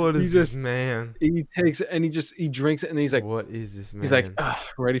 What he is just- this man? He takes it and he drinks it and he's like, What is this man? he's like,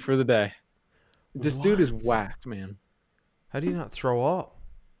 ready for the day. This dude is What? whacked, man. How do you not throw up?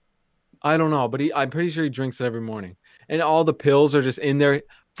 I don't know, but I'm pretty sure he drinks it every morning. And all the pills are just in there.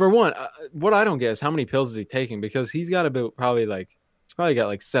 For one, what I don't get is how many pills is he taking? Because he's got about he's probably got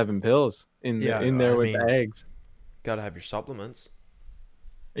like 7 pills in there I with mean, the eggs. Gotta have your supplements.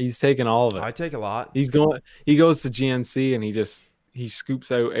 He's taking all of it. I take a lot. He goes to GNC and he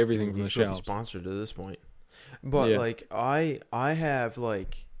scoops out everything from the He's really shelves. sponsored at this point. But Yeah. like I have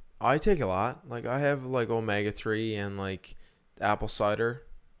like I take a lot. Like I have like omega-3 and like apple cider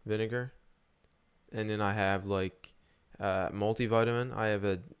vinegar. And then I have like multivitamin. I have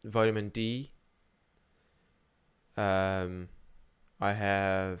a vitamin D. I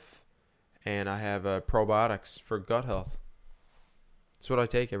have probiotics for gut health. It's what I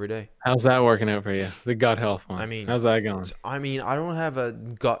take every day. How's that working out for you? The gut health I one. mean, How's that going? I don't have a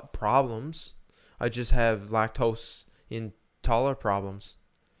gut problems. I just have lactose intolerant problems.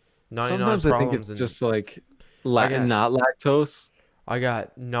 99 Sometimes I think it's problems, and just like I got not lactose.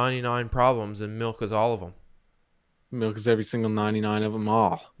 99 problems, and milk is all of them. Milk is every single 99 of them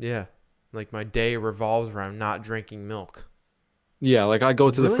all. Yeah. Like my day revolves around not drinking milk. Yeah, like I It's go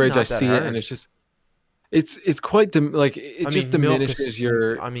to the really fridge, I not that see it, and hard. it's just it's quite like it I just mean, diminishes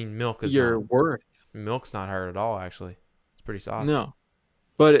milk is your not. worth. Milk's not hard at all, actually. It's pretty soft. No.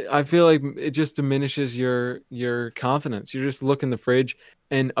 But I feel like it just diminishes your confidence. You just look in the fridge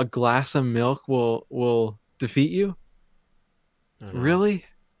and a glass of milk will defeat you. I know. Really?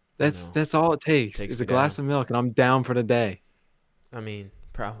 I know. That's all it takes Takes is a me down. glass of milk and I'm down for the day. I mean,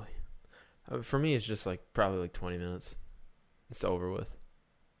 probably. For me, it's just like probably like 20 minutes. It's over with.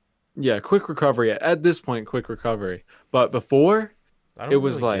 Yeah, quick recovery. At this point, quick recovery. But before, I it don't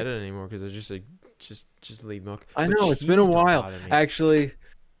was really get like it anymore because it's just like just leave milk. I But know it's been a cheese don't while. bother me.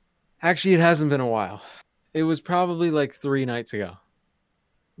 Actually, it hasn't been a while. It was probably like 3 nights ago.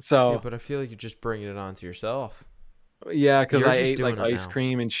 Yeah, So but I feel like you're just bringing it on to yourself. yeah, because You're I just ate doing like it ice now.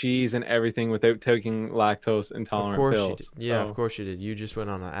 cream and cheese and everything without taking lactose Of intolerant course you did. pills. Yeah, of So course you did. You just went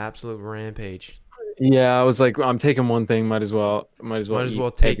on an absolute rampage. yeah, I was like, I'm taking one thing. Might as well Might as eat well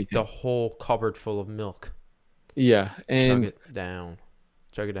take the everything. whole cupboard full of milk. Yeah, Chug and it down.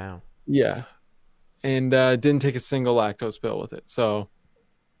 Chug it down. yeah, and didn't take a single lactose pill with it. So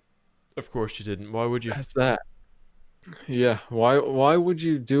Of course you didn't. Why would you? that's that. Yeah, why would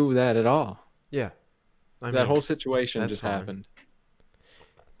you do that at all? Yeah, I That mean, whole situation that's just fine. happened.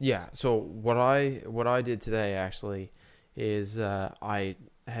 Yeah. So what I did today actually is I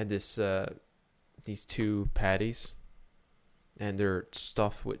had these two patties, and they're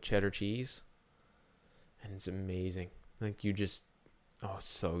stuffed with cheddar cheese, and it's amazing. Like you just, oh, it's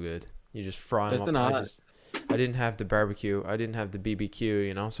so good. You just fry them That's up. not. I didn't have the barbecue. I didn't have the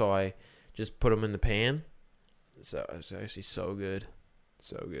BBQ, so I just put them in the pan. So it's actually so good,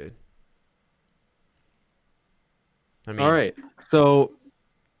 so good. I All mean, right. So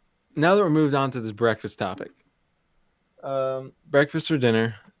now that we're moved on to this breakfast topic, breakfast for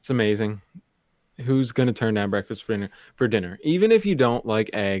dinner, it's amazing. Who's gonna turn down breakfast for dinner? For dinner, even if you don't like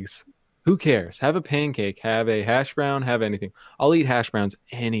eggs, who cares? Have a pancake, have a hash brown, have anything. I'll eat hash browns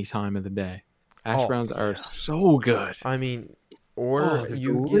any time of the day. Hash oh browns are yeah. so good. I mean, Oh, or they're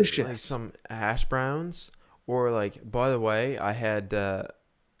you get like delicious. some hash browns, or like, by the way, I've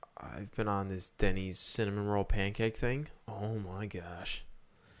been on this Denny's cinnamon roll pancake thing. Oh my gosh.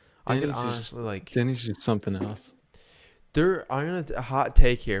 I could Denny's just honestly like Denny's just something else. I'm gonna a hot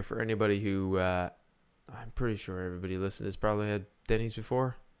take here for anybody who I'm pretty sure everybody listening to this probably had Denny's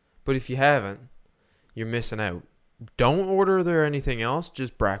before. But if you haven't, you're missing out. Don't order there anything else,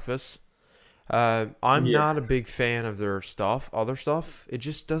 just breakfast. I'm Yeah. not a big fan of their other stuff. It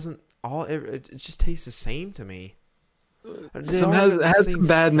just doesn't it just tastes the same to me. They Some all got the has same some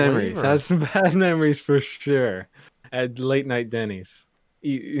bad memories. flavor. Has some bad memories for sure. At late night Denny's.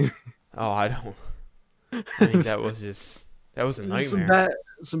 Oh, I don't. I think that was a some nightmare. bad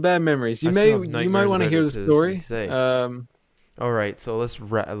some bad memories. I still have You might nightmares want to about hear it the to this story. day. All right, so let's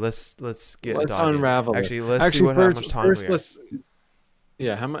get Let's dug in. unravel this. Actually, let's see Actually, how much time we first got. let's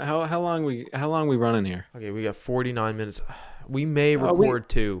yeah. How long we running here? Okay, we got 49 minutes. We may We record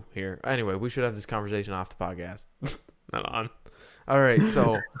two here. Anyway, we should have this conversation off the podcast, not on. All right,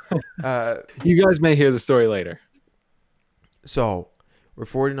 uh, you guys may hear the story later. so we're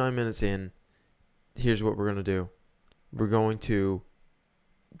 49 minutes in. Here's what we're gonna do. We're going to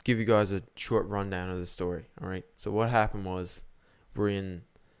give you guys a short rundown of the story. All right. So what happened was we're in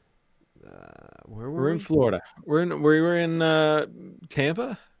where were We're in we? Florida. We were in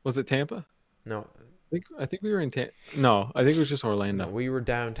Tampa. Was it Tampa? No, I think we were in Tampa. No, I think it was just no, Orlando. we were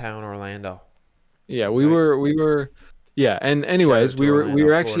downtown Orlando. Yeah, Right. we were yeah, and Shout anyways, out to we Orlando,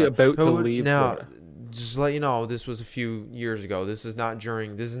 were actually Florida. about to Who leave now? Florida. Just to let you know, this was a few years ago. This is not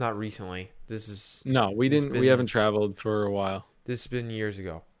during. This is not recently. No, we This didn't. We haven't been traveled for a while. this has been years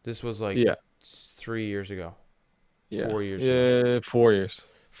ago. This was like Yeah, 3 years ago, yeah, 4 years ago, yeah. 4 years.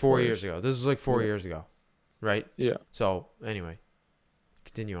 4 years ago. This was like four Yeah, years ago, right? yeah. So anyway,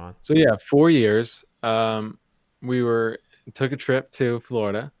 continue on. So yeah, 4 years. We were took a trip to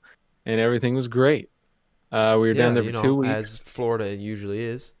Florida, and everything was great. We were down Yeah, there for 2 weeks. as Florida usually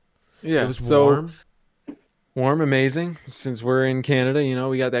is. It Yeah, was so warm. warm, amazing. Since we're in Canada,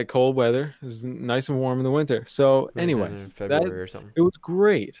 we got that cold weather. It was nice and warm in the winter. So, We went down in anyways, February or something. it was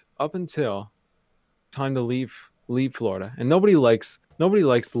great up until time to leave Florida. And nobody likes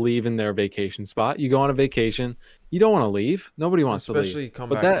leaving their vacation spot. You go on a vacation, you don't want to leave. Nobody wants to leave. Especially come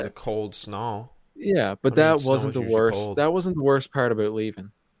But back to the that, cold snow. yeah, but I mean, that snow wasn't is the usually worst. cold. That wasn't the worst part about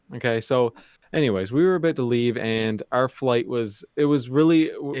leaving. Okay, so anyways, we were about to leave and our flight was It it was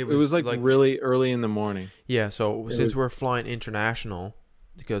was like like, really early in the morning. yeah. So It since was we're flying international,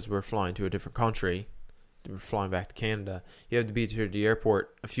 because we're flying to a different country, we're flying back to Canada. You have to be to the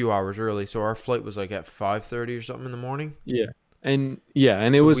airport a few hours early. So our flight was like at 5:30 or something in the morning. yeah. And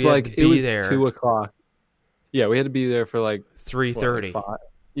it So was we had to like it be was there 2 o'clock. Yeah, we had to be there for like what, like 3:30. 5.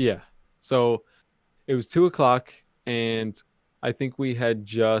 Yeah. So it was 2 o'clock and I think we had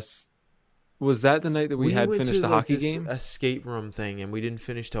just was that the night that we We had went finished to the like hockey this game? escape room thing, and we didn't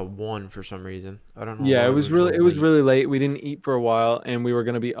finish till 1 for some reason. I don't know Yeah, why we were so it was late. really late. We didn't eat for a while and we were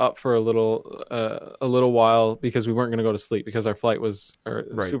going to be up for a little while because we weren't going to go to sleep because our flight was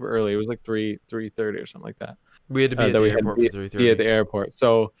Right. super early. It was like 3:30 or something like that. We had to be at That the we had to airport for be at 3:30. the airport.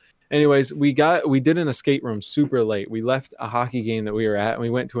 So anyways, we did an escape room super late. We left a hockey game that we were at and we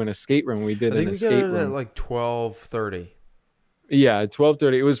went to an escape room. We I did an think we got escape out at room. like 12:30. Yeah,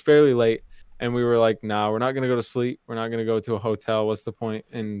 12:30. It was fairly late and we were like, "Nah, we're not going to go to sleep. We're not going to go to a hotel. What's the point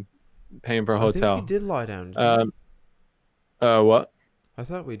in paying for a I think we hotel?" did lie down, didn't we? Um what? I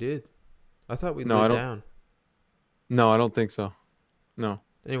thought we did. I thought we No, I laid don't down. No, I don't think so. No.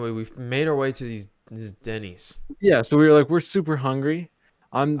 Anyway, we've made our way to these Denny's. Yeah, so we were like, we're super hungry.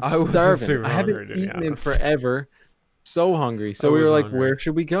 I'm I wasn't starving. super I haven't hungry, to be eaten in honest. forever. So hungry. I So we were was like, hungry. where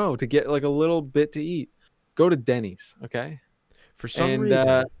should we go to get like a little bit to eat? Go to Denny's, okay? For some And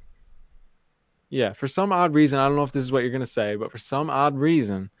reason, yeah, for some odd reason, I don't know if this is what you're gonna say, but for some odd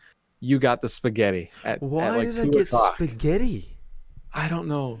reason, you got the spaghetti at why like did I two get o'clock. spaghetti? I don't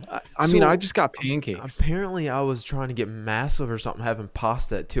know. I mean, I So just got pancakes. apparently, I was trying to get massive or something, having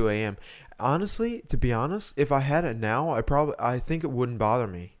pasta at 2 a.m. Honestly, to be honest, if I had it now, I think it wouldn't bother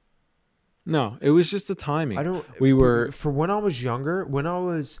me. No, it was just the I timing. don't. We were But for when I was younger, when I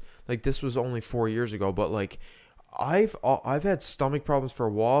was like, this was only 4 years ago, but like, I've had stomach problems for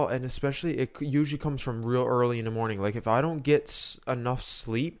a while, and especially usually comes from real early in the morning. Like if I don't get enough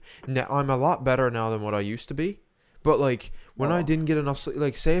sleep, now I'm a lot better now than what I used to be. But like when I oh, didn't get enough sleep,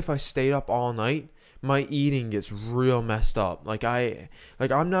 like say if I stayed up all night, my eating gets real messed up.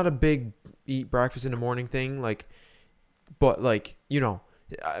 I'm not a big eat breakfast in the morning thing. Like, but like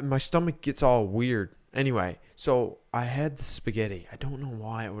my stomach gets all weird. Anyway, so I had the spaghetti. I don't know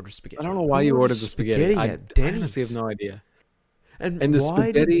why I ordered I spaghetti. don't know why Who you orders ordered the spaghetti. at I honestly have Denny's? no idea. And And the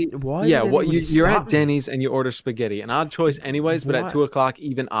spaghetti, why yeah, did what anybody you're at stop me? Denny's and you order spaghetti, an odd choice anyways, but at Why? 2 o'clock,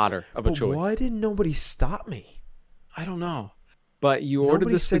 even odder of a But why choice. didn't nobody stop me? I don't know, but you ordered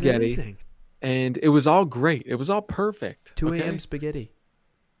Nobody the said spaghetti anything. and it was all great. It was all perfect. 2 a.m. Okay, spaghetti.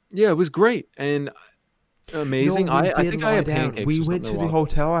 yeah, it was great and No, amazing. we I did think I lie had down. pancakes We or went something to the while.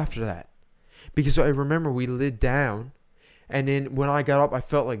 hotel after that because I remember we laid down, and then when I got up, I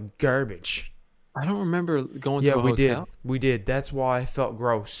felt like garbage. I don't remember going Yeah, to a we did. hotel. We did. That's why I felt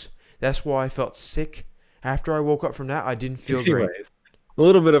gross. That's why I felt sick. After I woke up from that, I didn't feel great. Anyways, a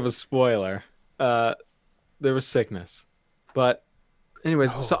little bit of a spoiler. Uh, there was sickness, but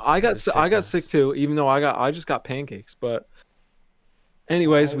anyways, so Oh, the I got sick sickness. too, even though I just got pancakes. But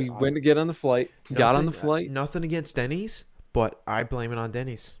anyways, we I went to get on the flight, got on the flight. nothing against Denny's, but I blame it on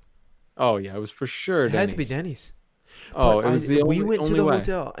Denny's. Oh yeah, it was for sure It had to be Denny's. Denny's. Oh, But it was the we went to only the way.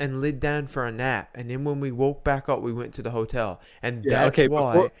 hotel and laid down for a nap, and then when we woke back up, we went to the hotel, and Yeah, that's okay, why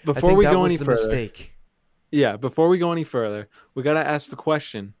I before think we that go any was the further. mistake. Yeah, before we go any further, we gotta ask the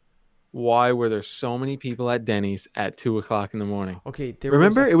question: why were there so many people at Denny's at 2 o'clock in the morning? Okay, there was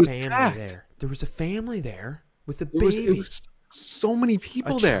Remember, a it was family packed. there. There was a family there with a It baby, was so many a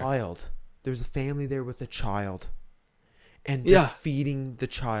people there. child. There was a family there with a child, and they're Yeah, feeding the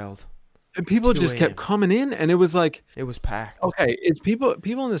child. and people 2 just kept a.m. coming in, and it was like, It was packed. okay, it's people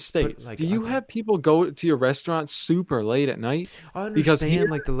in the But states. like, Do you have people go to your restaurant super late at night? I Because here, understand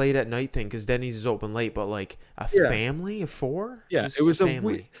like the late at night thing because Denny's is open late, but like a yeah, family of four, yeah, just a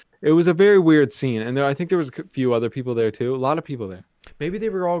family. it was a very weird scene, and I think there was a few other people there too. A lot of people there. Maybe they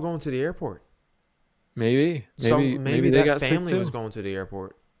were all going to the airport. Maybe they That got sick family was too. going to the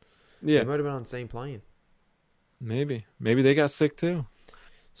airport. They Yeah, might have been on the same plane. maybe they got sick too.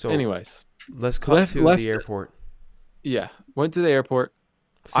 So Anyways, let's cut left to left. the airport. Yeah, went to the airport.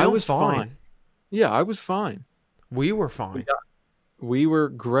 I Felt was fine. Yeah, I was fine. We were We fine. got, we were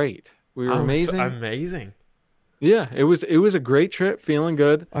great. We were I was amazing. amazing. Yeah, it was a great trip. Feeling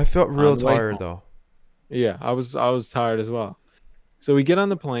good I felt on real the way tired home. though. Yeah, I was tired as well. So we get on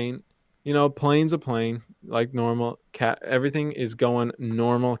the plane. You know, plane's a plane, like normal. Everything is going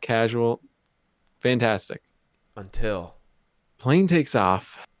normal, casual, fantastic. Until Plane takes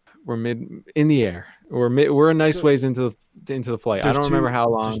off. We're mid in the air. We're a nice So ways into the flight. I there's don't remember two how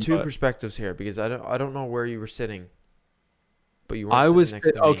there's long, two but perspectives here because I don't know where you were sitting, but you weren't I sitting was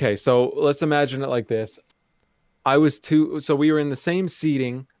next to me. okay. So let's imagine it like this. I was two. So we were in the same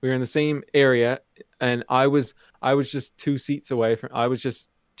seating. We were in the same area, and I was just 2 seats away from. I was just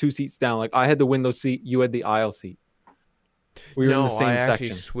 2 seats down. Like I had the window seat. You had the aisle seat. We were in the No, I same actually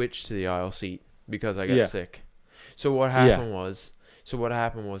section. switched to the aisle seat because I got Yeah. sick. So what Yeah. happened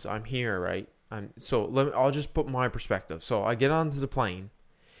was, I'm here, right? I'll just put my perspective. So I get onto the plane.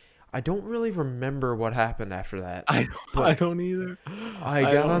 I don't really remember what happened after that, I I but don't either. I I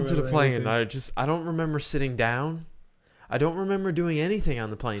got don't onto the remember plane and anything. I don't remember sitting down. I don't remember doing anything on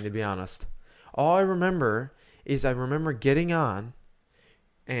the plane, to be honest. All I remember is I remember getting on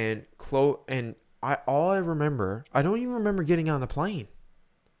and I don't even remember getting on the plane.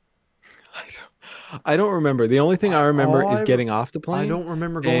 I don't remember. The only thing I remember is getting off the I plane, don't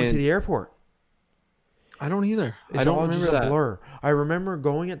remember going to and the airport. I don't either. I It's don't all just remember a that. blur. I remember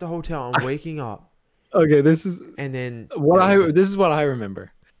going at the hotel and waking up, Okay, this is and then what that was I it. this is what I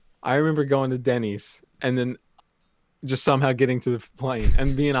remember. I remember going to Denny's and then just somehow getting to the plane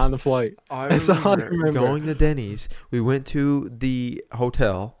and being on the flight. I That's all I remember remember. going to Denny's. We went to the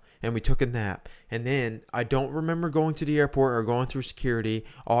hotel and we took a nap. And then I don't remember going to the airport or going through security.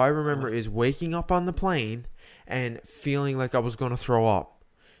 All I remember is waking up on the plane and feeling like I was going to throw up.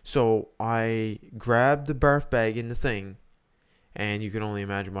 So I grabbed the birth bag in the thing, and you can only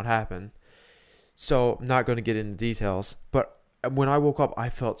imagine what happened. So I'm not going to get into details, but when I woke up, I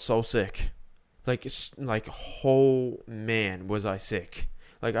felt so sick. Like, oh man, was I sick?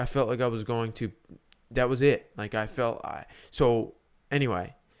 Like I felt like I was going to. That was it. Like I felt. So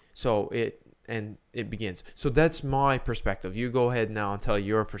anyway, it begins. So that's my perspective. You go ahead now and tell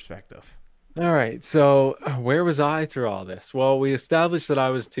your perspective. All right. So where was I through all this? Well, we established that I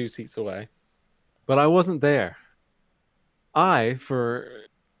was 2 seats away, but I wasn't there.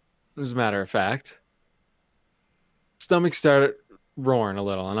 As a matter of fact, stomach started roaring a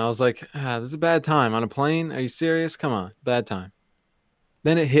little, and I was like, this is a bad time on a plane. Are you serious? Come on, bad time.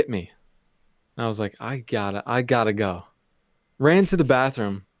 Then it hit me. And I was like, I gotta go. Ran to the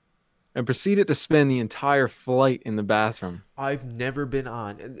bathroom and proceeded to spend the entire flight in the bathroom. I've never been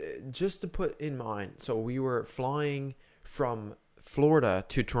on. Just to put in mind, so we were flying from Florida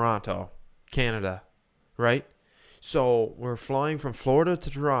to Toronto, Canada, right? So we're flying from Florida to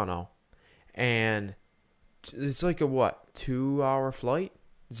Toronto, and it's like a what, 2 hour flight?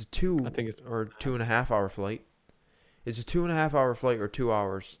 It's a I think it's 2.5 hour flight. It's a 2.5 hour flight or 2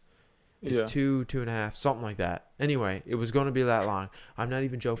 hours. It's yeah. two and a half, something like that. Anyway, it was going to be that long. I'm not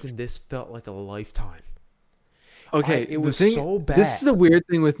even joking. This felt like a lifetime. Okay, It the was thing so this is bad. the weird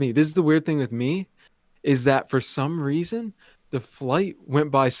thing with me. This is the weird thing with me is that for some reason the flight went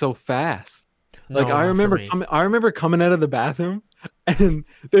by so fast. Like No, not for me. I remember coming out of the bathroom and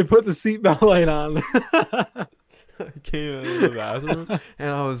they put the seatbelt light on. I came out of the bathroom and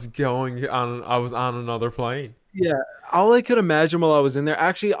I was on another plane. Yeah, all I could imagine while I was in there.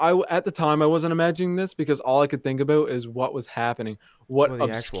 Actually, at the time I wasn't imagining this because all I could think about is what was happening, what Well,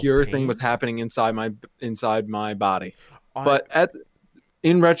 the actual obscure thing was pain. happening inside my body. I But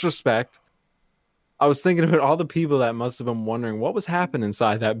in retrospect, I was thinking about all the people that must have been wondering what was happening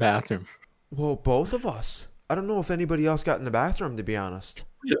inside that bathroom. Well, both of us. I don't know if anybody else got in the bathroom, to be honest.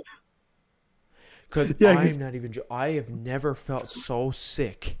 Because Yeah, 'cause- I have never felt so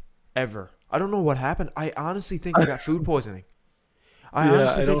sick ever. I don't know what happened. I honestly think I got food poisoning. I yeah,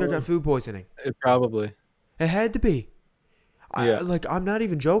 honestly I think don't I know. got food poisoning. It probably. It had to be. Yeah, I'm not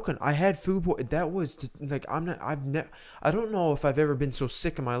even joking. I had food that was like I'm not I've never I don't know if I've ever been so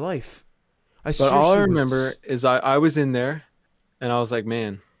sick in my life. I but all I seriously remember was. is I was in there, and I was like,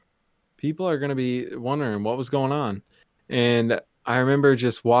 man, people are gonna be wondering what was going on, and I remember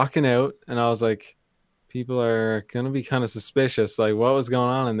just walking out, and I was like, people are gonna be kind of suspicious, like what was going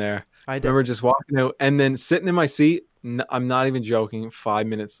on in there. I I d- remember just walking out and then sitting in my seat. I'm not even joking. 5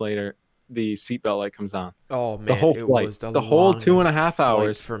 minutes later, the seatbelt light comes on. oh The man, whole it flight, was the the whole two and a longest half flight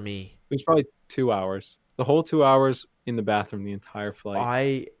hours. for me. It was probably 2 hours. The whole 2 hours in the bathroom, the entire flight.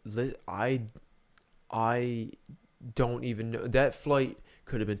 I li- I don't even know. That flight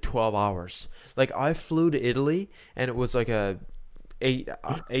could have been 12 hours. Like I flew to Italy and it was like a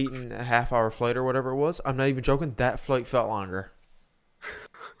 8.5 hour flight or whatever it was. I'm not even joking. That flight felt longer.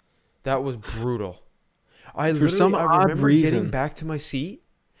 That was brutal. For some I odd remember getting reason, back to my seat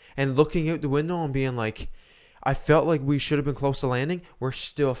and looking out the window and being like, I felt like we should have been close to landing. We're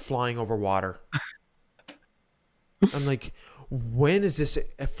still flying over water. I'm like, when is this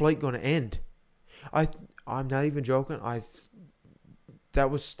flight going to end? I I'm not even joking. That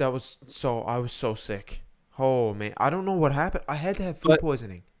was so I was so sick. Oh man, I don't know what happened. I had to have food But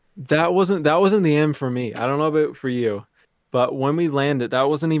poisoning. that wasn't the end for me. I don't know about for you, but when we landed, that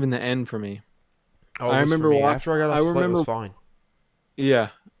wasn't even the end for me. Oh, it I was for remember me. walk. After I got I off the flight, it was remember, fine. yeah,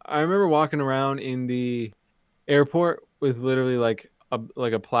 I remember walking around in the airport with literally like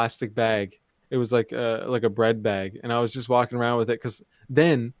a plastic bag. It was like a bread bag, and I was just walking around with it because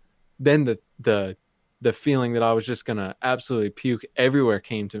then, then the feeling that I was just gonna absolutely puke everywhere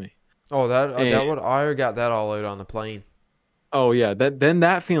came to me. Oh, And that what I got that all out on the plane. oh yeah,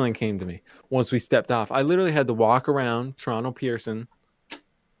 that feeling came to me once we stepped off. I literally had to walk around Toronto Pearson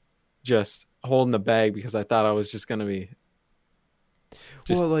just holding the bag because I thought I was just gonna be Well,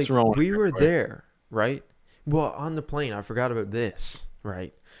 just like throwing we it were everywhere. there, right? Well, on the plane, I forgot about this,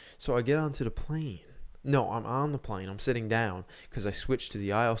 right? So I get onto the plane. No, I'm on the plane. I'm sitting down because I switched to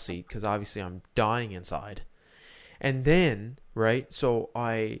the aisle seat because obviously I'm dying inside. And then, right? So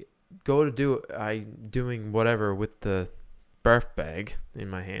I go to do I doing whatever with the birth bag in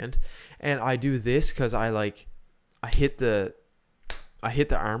my hand, and I do this because I hit the I hit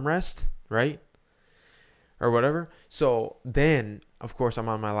the armrest, right? Or whatever. So then, of course, I'm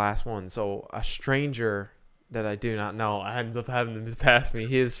on my last one. So a stranger that I do not know ends up having to pass me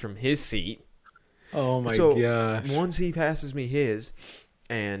his from his seat. Oh my So gosh. once he passes me his,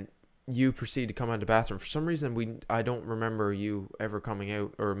 and you proceed to come out of the bathroom. For some reason, I don't remember you ever coming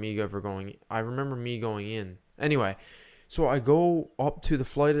out or me ever going. I remember me going in. Anyway, so I go up to the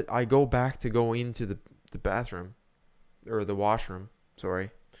flight. I go back to go into the bathroom or the washroom.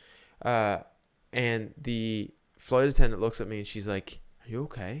 Sorry. Uh, and the flight attendant looks at me and she's like, "Are you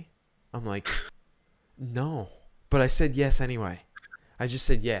okay?" I'm like, "No," but I said yes anyway. I just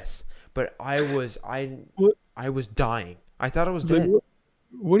said yes, but What I was dying. I thought I was like dead.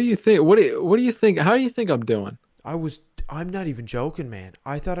 what do you think? What do you think? How do you think I'm doing? I was. I'm not even joking, man.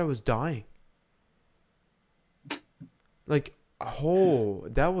 I thought I was dying. Like, oh,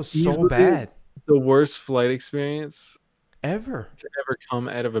 that was so Easily bad. the worst flight experience Ever. to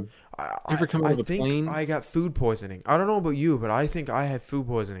I, I ever come out I of a think plane. I got food poisoning. I don't know about you, but I think I had food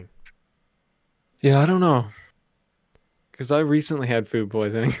poisoning. Yeah, I don't know because I recently had food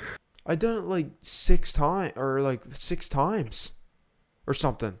poisoning. I done it like 6 times or like 6 times or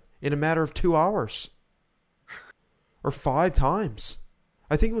something in a matter of 2 hours or 5 times.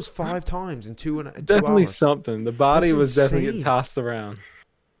 I think it was 5 times in 2 Definitely hours. something. The That's body was definitely getting insane. tossed around.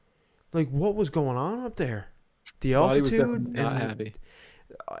 Like, what was going on up there? The Body was altitude definitely not and happy.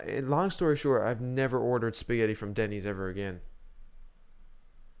 long story short, I've never ordered spaghetti from Denny's ever again.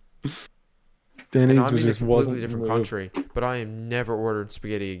 And Denny's I'm was in a just completely wasn't the different move. country, but I am never ordering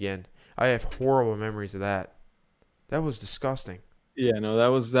spaghetti again. I have horrible memories of that. That was disgusting. Yeah, no, that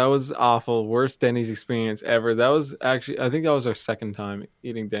was awful. Worst Denny's experience ever. That was actually I think that was our second time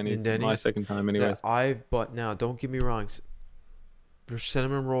eating In Denny's. My Denny's, second time that anyways. but now don't get me wrong, their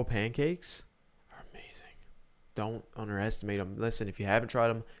cinnamon roll pancakes are amazing. Don't underestimate them. Listen, if you haven't tried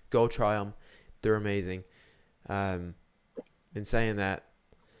them, go try them. They're amazing. Um, in saying that,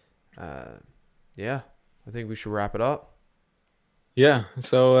 uh, yeah, I think we should wrap it up. Yeah,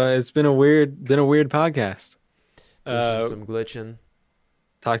 so it's been a weird podcast. There's been Uh some glitching.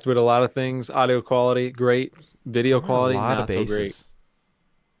 Talked about a lot of things. Audio quality, great. Video Covered a quality, lot of not so great. bases.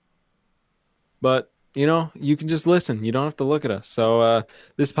 But you can just listen. You don't have to look at us. So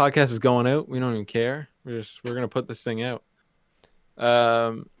this podcast is going out. We don't even care. We're gonna put this thing out.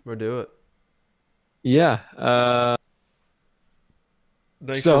 Um, We'll do it. yeah.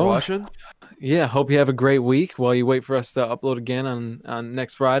 Thanks for So watching. yeah, hope you have a great week while you wait for us to upload again on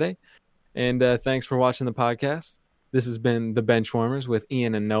next Friday. And thanks for watching the podcast. This has been the Benchwarmers with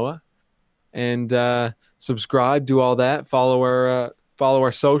Ian and Noah. And subscribe, do all that. Follow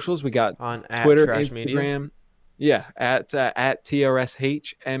our socials. We got On at Twitter, Trash Media. Instagram. Yeah, at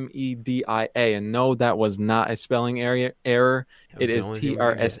TRSHMEDIA. And no, that was not a spelling error. That It was the is only thing we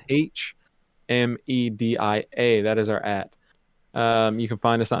could get. TRSHMEDIA. That is our at. You can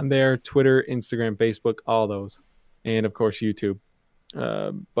find us on there, Twitter, Instagram, Facebook, all those. And of course, YouTube.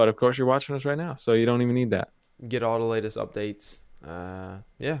 But of course, you're watching us right now, so you don't even need that. Get all the latest updates.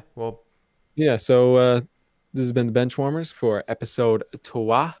 Yeah. Well, Yeah, so this has been the Benchwarmers for episode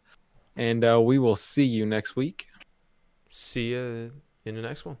 2. And we will see you next week. see you in the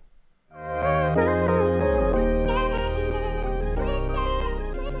next one.